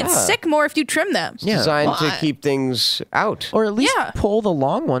you can get sick more if you trim them. Yeah. designed to keep things out. Or at least Yeah. pull the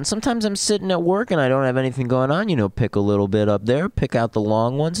long ones. Sometimes I'm sitting at work and I don't have anything going on. Pick a little bit up there, pick out the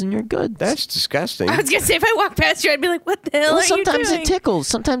long ones, and you're good. That's disgusting. I was gonna say if I walk past you, I'd be like, "What the hell Well, are you sometimes doing?" it tickles.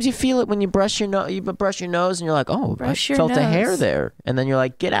 Sometimes you feel it when you brush your nose. You brush your nose, and you're like, "Oh, Brush I your felt a hair nose. there." And then you're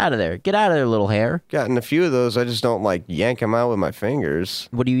like, "Get out of there! Get out of there, little hair!" Gotten a few of those. I just don't like yank them out with my fingers.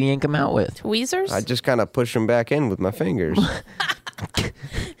 What do you yank them out with? Tweezers? I just kind of push them back in with my fingers.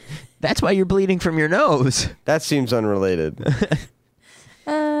 That's why you're bleeding from your nose. That seems unrelated.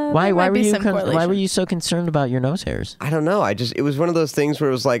 Why there might were be you some why were correlation. you so concerned about your nose hairs? I don't know. It was one of those things where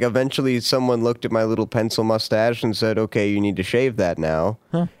it was like eventually someone looked at my little pencil mustache and said, "Okay, you need to shave that now."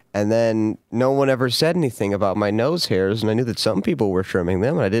 Huh. And then no one ever said anything about my nose hairs, and I knew that some people were trimming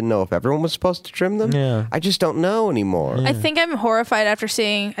them, and I didn't know if everyone was supposed to trim them. Yeah. I just don't know anymore. I think I'm horrified after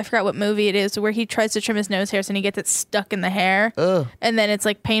seeing, I forgot what movie it is, where he tries to trim his nose hairs and he gets it stuck in the hair. Ugh. And then it's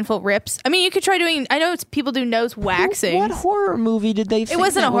like painful rips. I mean, you could try doing, I know people do nose waxing. What horror movie did they think It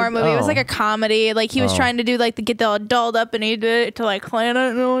wasn't that a horror movie. It was oh. like a comedy. Like he was Oh. trying to do like to get the all dolled up, and he did it to like clean it,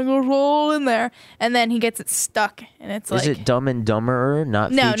 and it like goes all in there, and then he gets it stuck, and it's Is like it Dumb and Dumberer?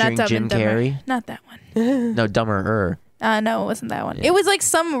 Not no, featuring not Dumb Jim and Dumber. Carrey? Not that one. No, Dumberer. No, it wasn't that one. It was like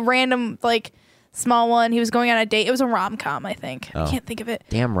some random like small one. He was going on a date. It was a rom-com, I think. Oh. I can't think of it.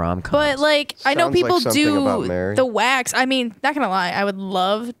 Damn rom-com. But like I know Sounds like people something about do Mary. the wax. I mean, not gonna lie, I would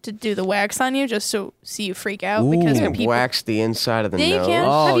love to do the wax on you just to see you freak out because You when can people wax the inside of the yeah, nose. you can.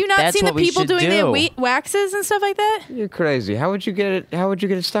 Oh, Have you not that's seen the what we people should doing do. the waxes and stuff like that? You're crazy. How would you get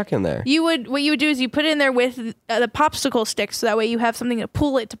it stuck in there? What you would do is you put it in there with the popsicle stick, so that way you have something to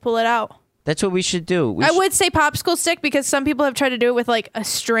pull it out. That's what we should do. I would say popsicle stick because some people have tried to do it with like a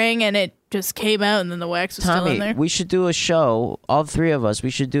string and it just came out and then the wax was still in Tommy, there. we should do a show. All 3 of us. We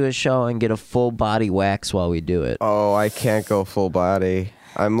should do a show and get a full body wax while we do it. Oh, I can't go full body.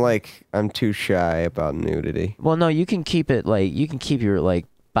 I'm too shy about nudity. Well, no, you can keep it like you can keep your like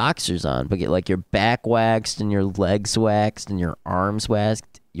boxers on, but get like your back waxed and your legs waxed and your arms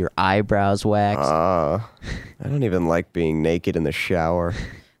waxed, your eyebrows waxed. I don't even like being naked in the shower.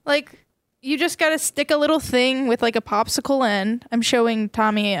 Like you just gotta stick a little thing with like a popsicle end. I'm showing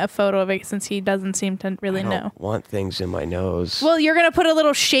Tommy a photo of it since he doesn't seem to really I know. don't want things in my nose. Well, you're gonna put a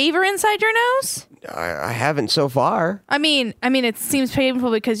little shaver inside your nose? I haven't so far. I mean, it seems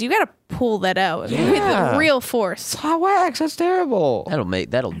painful because you gotta pull that out with real force. Hot wax. That's terrible. That'll then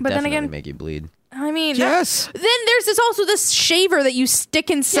definitely again- make you bleed. I mean, Yes. Then there's also this shaver that you stick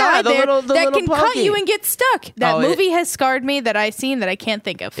inside the there little that can cut pokey. you and get stuck. That Oh, movie has scarred me that I've seen that I can't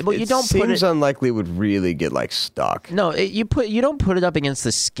think of. But you don't put seems it. unlikely it would really get like stuck. No, you don't put it up against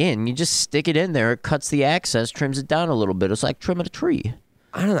the skin. You just stick it in there. It cuts the access, trims it down a little bit. It's like trimming a tree.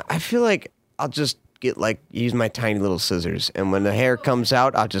 I don't know. I feel like I'll just use my tiny little scissors, and when the hair comes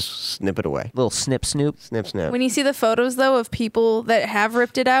out, I'll just snip it away. Little snip, snoop. Snip, snip. When you see the photos though of people that have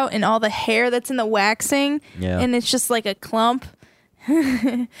ripped it out and all the hair that's in the waxing, and it's just like a clump.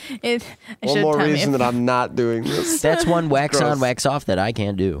 One more reason that I'm not doing this. That's one wax Gross. on, wax off that I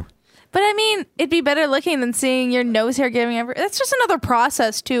can't do. But I mean, it'd be better looking than seeing your nose hair giving ever. That's just another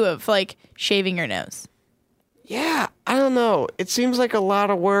process too of like shaving your nose. Yeah, I don't know. It seems like a lot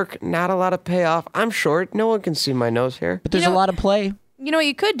of work, not a lot of payoff. I'm short. No one can see my nose hair. But there's a lot of play. You know what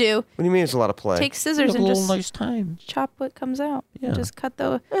you could do? What do you mean it's a lot of play? Take scissors and just nice time. chop what comes out. Yeah. Just cut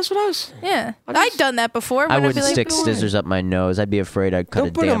the. That's what I was. Yeah, I've done that before. I when I'd wouldn't be like, stick "Put it away." scissors up my nose. I'd be afraid I'd cut Don't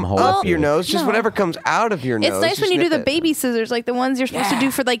a put damn them hole up your through it. nose. Just No. whatever comes out of your nose. It's nice when you do snip the it. baby scissors, like the ones you're supposed to do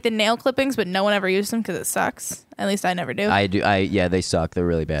for like the nail clippings, but no one ever used them because it sucks. At least I never do. I do. Yeah, they suck. They're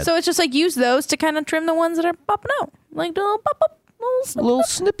really bad. So it's just like use those to kind of trim the ones that are popping out, like the little pop pop, little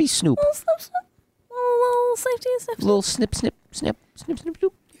snippy snoop. little safety snip. Little snip, snip, snip, snip, snip,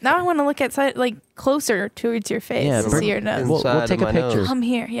 snoop. Now I want to look at like closer towards your face Yeah, to bring- see your nose. We'll Inside take of a my picture. nose. Come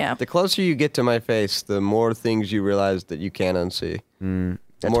here, yeah. The closer you get to my face, the more things you realize that you can't unsee.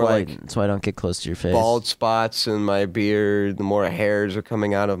 That's more why. like That's why I don't get close to your face. bald spots in my beard. The more hairs are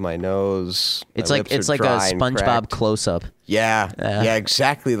coming out of my nose. It's My like lips are a dry and SpongeBob cracked. close up. Yeah, yeah,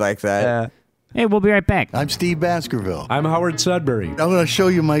 exactly like that. Hey, we'll be right back. I'm Steve Baskerville. I'm Howard Sudbury. I'm going to show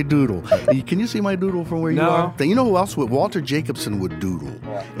you my doodle. Can you see my doodle from where you No. are? You know who else would? Walter Jacobson would doodle.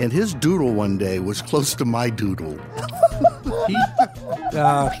 And his doodle one day was close to my doodle.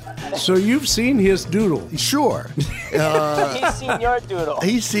 So you've seen his doodle. Sure. He's seen your doodle.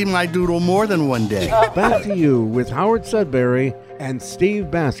 He's seen my doodle more than one day. Back to you with Howard Sudbury and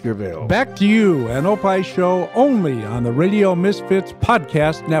Steve Baskerville. Back to you, an Opie show only on the Radio Misfits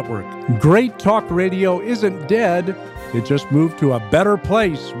Podcast Network. Great talk radio isn't dead. It just moved to a better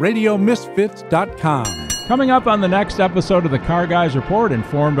place, radiomisfits.com. Coming up on the next episode of the Car Guys Report,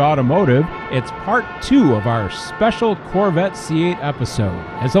 Informed Automotive, it's part 2 of our special Corvette C8 episode,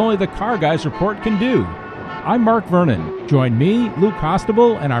 as only the Car Guys Report can do. I'm Mark Vernon. Join me, Lou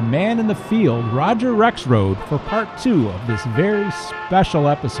Costable, and our man in the field, Roger Rexroad, for part 2 of this very special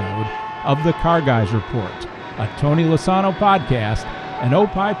episode of the Car Guys Report, a Tony Lasano podcast, an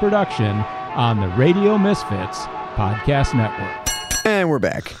Opie production on the Radio Misfits Podcast Network. And we're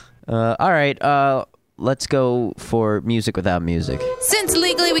back. All right. Let's go for music without music. Since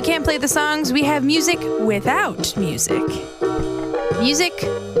legally we can't play the songs, we have music without music. Music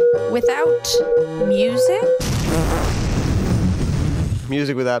without music?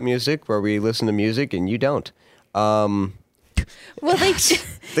 Music without music, where we listen to music and you don't. Well, they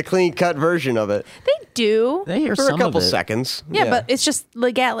The clean cut version of it. they do. They hear For some a couple of it. seconds. Yeah, but it's just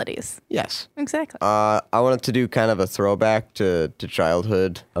legalities. Yes. Exactly. I wanted to do kind of a throwback to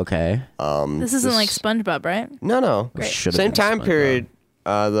childhood. Okay. This isn't like SpongeBob, right? No. Great. Should've Same been time SpongeBob. period,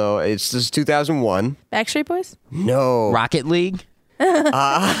 though. This is 2001. Backstreet Boys? No. Rocket League.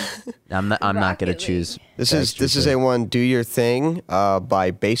 I'm not gonna choose. This is A1 Do Your Thing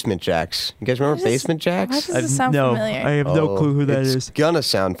by Basement Jacks. You guys remember Basement Jacks? Why does this sound familiar? have no clue who that it's is. gonna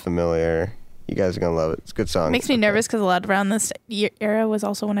sound familiar. You guys are gonna love it. It's a good song. It makes me nervous because a lot around this era was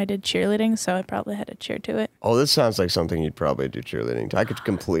also when I did cheerleading, so I probably had to cheer to it. Oh, this sounds like something you'd probably do cheerleading to. I could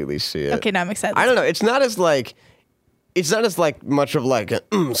completely see it. Okay, now I'm excited. I don't know. It's not as much of like a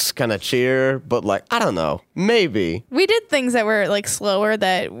kind of cheer, but like I don't know, maybe. We did things that were like slower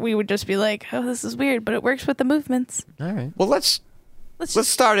that we would just be like, oh, this is weird, but it works with the movements. All right. Well, let's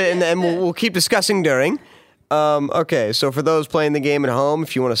start it and then we'll keep discussing during. Okay, so for those playing the game at home,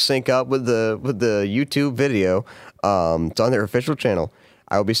 if you want to sync up with the YouTube video, it's on their official channel.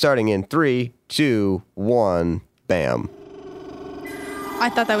 I will be starting in 3, 2, 1, bam. I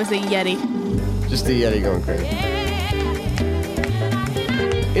thought that was the Yeti. Just the Yeti going crazy.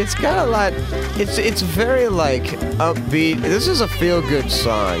 It's got a lot. It's very like upbeat. This is a feel good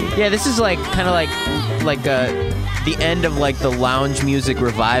song. Yeah, this is like kind of like the end of like the lounge music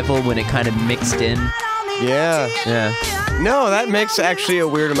revival when it kind of mixed in. Yeah. Yeah. No, that makes actually a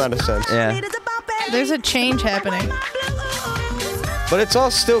weird amount of sense. Yeah. There's a change happening. But it's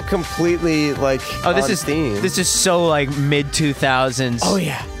all still completely like Oh, this on is theme. this is so like mid 2000s. Oh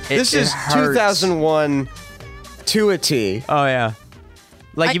yeah. This it is hurts. 2001 to a T. Oh yeah.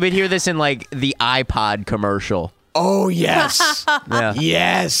 Like you would hear this in like the iPod commercial. Oh yes. Yeah.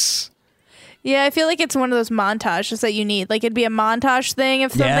 Yes. Yeah, I feel like it's one of those montages that you need. Like, it'd be a montage thing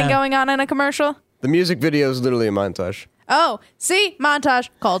of something going on in a commercial. The music video is literally a montage. Oh, see? Montage.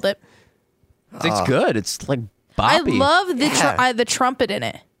 Called it. It's good. It's like boppy. I love the trumpet in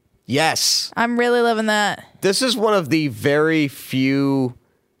it. Yes. I'm really loving that. This is one of the very few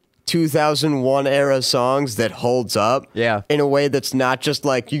 2001 era songs that holds up. Yeah. In a way that's not just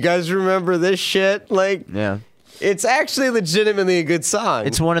like, you guys remember this shit? Like, yeah. It's actually legitimately a good song.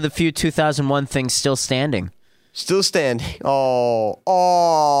 It's one of the few 2001 things still standing. Still standing. Oh.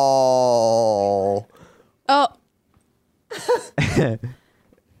 Oh. Oh.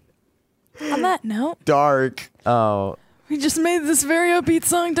 On that note. Dark. Oh. We just made this very upbeat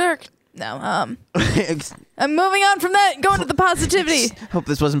song dark. No, I'm moving on from that, going to the positivity. Hope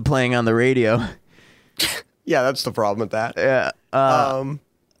this wasn't playing on the radio. Yeah, that's the problem with that. Yeah.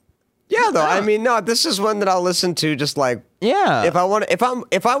 Yeah, though. I mean, no, this is one that I'll listen to just like if I want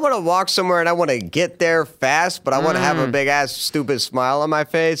to walk somewhere and I want to get there fast, but I want to have a big ass stupid smile on my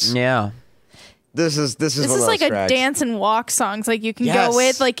face. Yeah. This is This one of is those like a tracks. dance and walk songs like you can Yes. go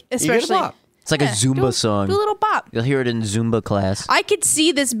with, like You get a especially bop. It's like a Zumba song. do a little bop. You'll hear it in Zumba class. I could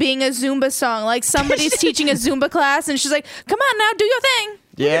see this being a Zumba song. Like somebody's teaching a Zumba class and she's like, "Come on now, do your thing."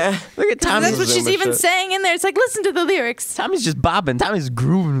 Yeah. Look at Tommy. That's what she's Zumba even shit. saying in there. It's like, listen to the lyrics. Tommy's just bopping. Tommy's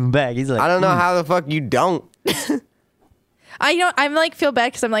grooving back. He's like, I don't know how the fuck you don't. I'm like feel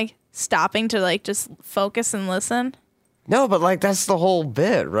bad because I'm like stopping to like just focus and listen. No, but like that's the whole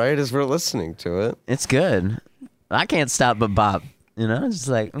bit, right? Is we're listening to it. It's good. I can't stop but bop. You know, it's just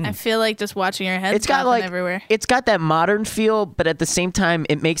like I feel like just watching your head it's got bopping like everywhere. it's got that modern feel, but at the same time,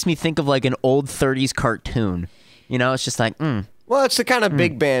 it makes me think of like an old '30s cartoon. You know, it's just like, Well, it's the kind of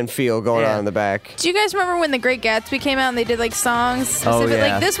big band feel going on in the back. Do you guys remember when The Great Gatsby came out and they did like songs? Specific?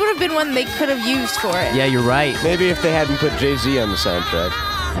 yeah. Like this would have been one they could have used for it. Yeah, you're right. Maybe if they hadn't put Jay-Z on the soundtrack.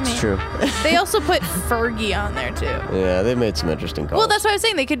 That's true. They also put Fergie on there too. Yeah, they made some interesting calls. Well, that's what I was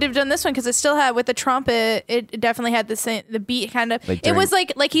saying. They could have done this one because it still had with the trumpet. It definitely had the beat kind of. Like it during- was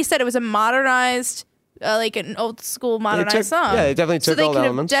like he said, it was a modernized, like an old school modernized song. Yeah, they definitely took they all the could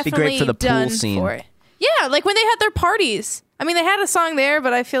have elements. Be great for the pool done scene. for it. Yeah, like when they had their parties. I mean, they had a song there,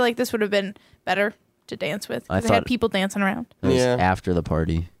 but I feel like this would have been better to dance with I because they had thought- people dancing around. It was Yeah. after the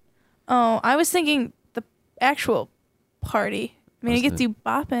party. Oh, I was thinking the actual party. I mean, it gets you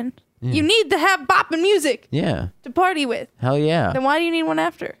bopping. Yeah. You need to have bopping music Yeah. to party with. Hell yeah. Then why do you need one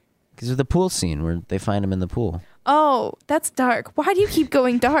after? Because of the pool scene where they find him in the pool. Oh, that's dark. Why do you keep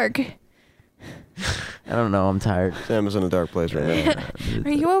going dark? I don't know. I'm tired. Sam is in a dark place right now. Are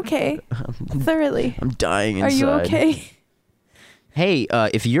you okay? Thoroughly. I'm dying Are inside. you okay? Hey,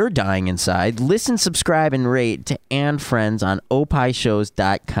 if you're dying inside, listen, subscribe, and rate to And Friends on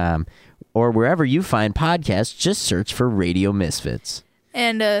opishows.com or wherever you find podcasts. Just search for Radio Misfits.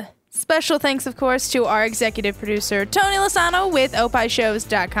 And special thanks, of course, to our executive producer, Tony Lasano with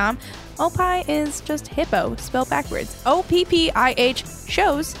opishows.com. Opie is just hippo, spelled backwards. OPPIH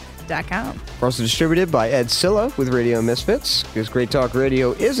shows.com. We're also distributed by Ed Silla with Radio Misfits. Because Great Talk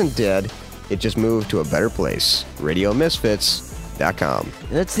Radio isn't dead, it just moved to a better place. RadioMisfits.com.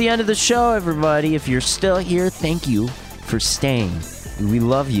 That's the end of the show, everybody. If you're still here, thank you for staying. We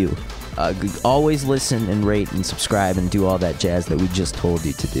love you. Always listen and rate and subscribe and do all that jazz that we just told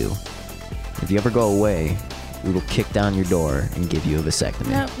you to do. If you ever go away, we will kick down your door and give you a vasectomy.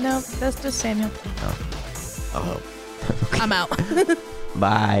 No, that's just Samuel. Oh. I'm out.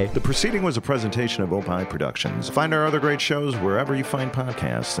 Bye. The proceeding was a presentation of Opie Productions. Find our other great shows wherever you find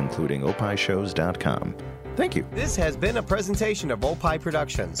podcasts, including opishows.com. Thank you. This has been a presentation of Opie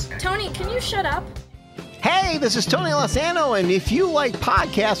Productions. Tony, can you shut up? Hey, this is Tony Lasano, and if you like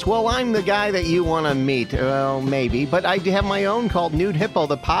podcasts, well, I'm the guy that you want to meet. Well, maybe, but I have my own called Nude Hippo,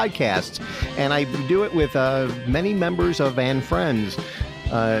 the podcast, and I do it with many members of And Friends,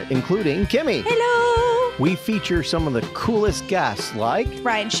 including Kimmy. Hello. We feature some of the coolest guests, like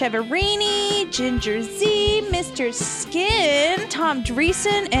Ryan Cheverini, Ginger Z, Mr. Skin, Tom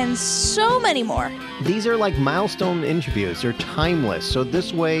Dreesen, and so many more. These are like milestone interviews. They're timeless, so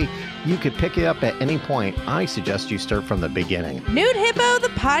this way you could pick it up at any point. I suggest you start from the beginning. Nude Hippo, the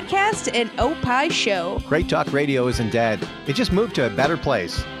podcast, and Opie Show. Great Talk Radio isn't dead. It just moved to a better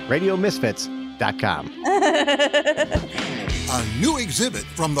place. RadioMisfits.com. A new exhibit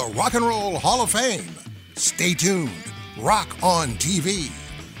from the Rock and Roll Hall of Fame. Stay tuned. Rock on TV.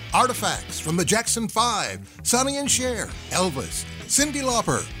 Artifacts from the Jackson 5, Sonny and Cher, Elvis, Cyndi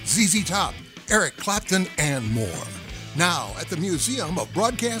Lauper, ZZ Top, Eric Clapton, and more. Now at the Museum of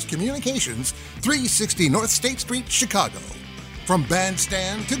Broadcast Communications, 360 North State Street, Chicago. From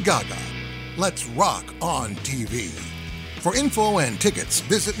Bandstand to Gaga, let's rock on TV. For info and tickets,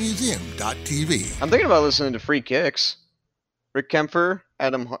 visit museum.tv. I'm thinking about listening to Free Kicks. Rick Kempfer,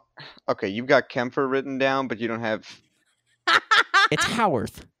 Adam... Okay, you've got Kempfer written down, but you don't have... It's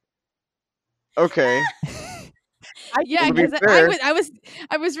Howarth. Okay. Yeah, To be because fair-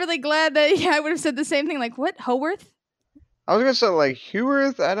 I was really glad that I would have said the same thing. Like, what, Howarth? I was gonna say, like,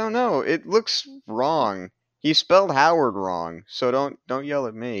 Heworth? I don't know. It looks wrong. He spelled Howard wrong, so don't yell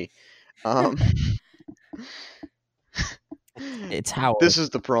at me. It's Howard. This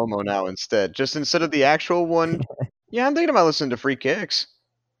is the promo now instead. Just instead of the actual one. Yeah, I'm thinking about listening to Free Kicks.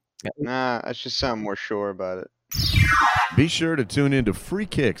 Nah, I should sound more sure about it. Be sure to tune in to Free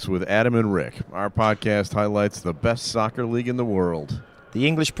Kicks with Adam and Rick. Our podcast highlights the best soccer league in the world, the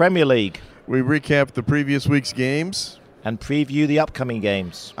English Premier League. We recap the previous week's games and preview the upcoming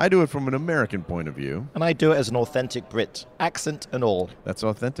games. I do it from an American point of view. And I do it as an authentic Brit, accent and all. That's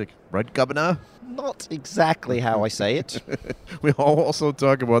authentic, right, Governor? Not exactly how I say it. We also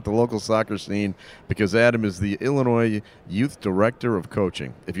talk about the local soccer scene because Adam is the Illinois Youth Director of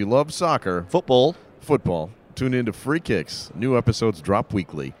Coaching. If you love soccer, football, tune in to Free Kicks. New episodes drop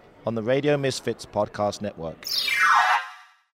weekly on the Radio Misfits Podcast Network.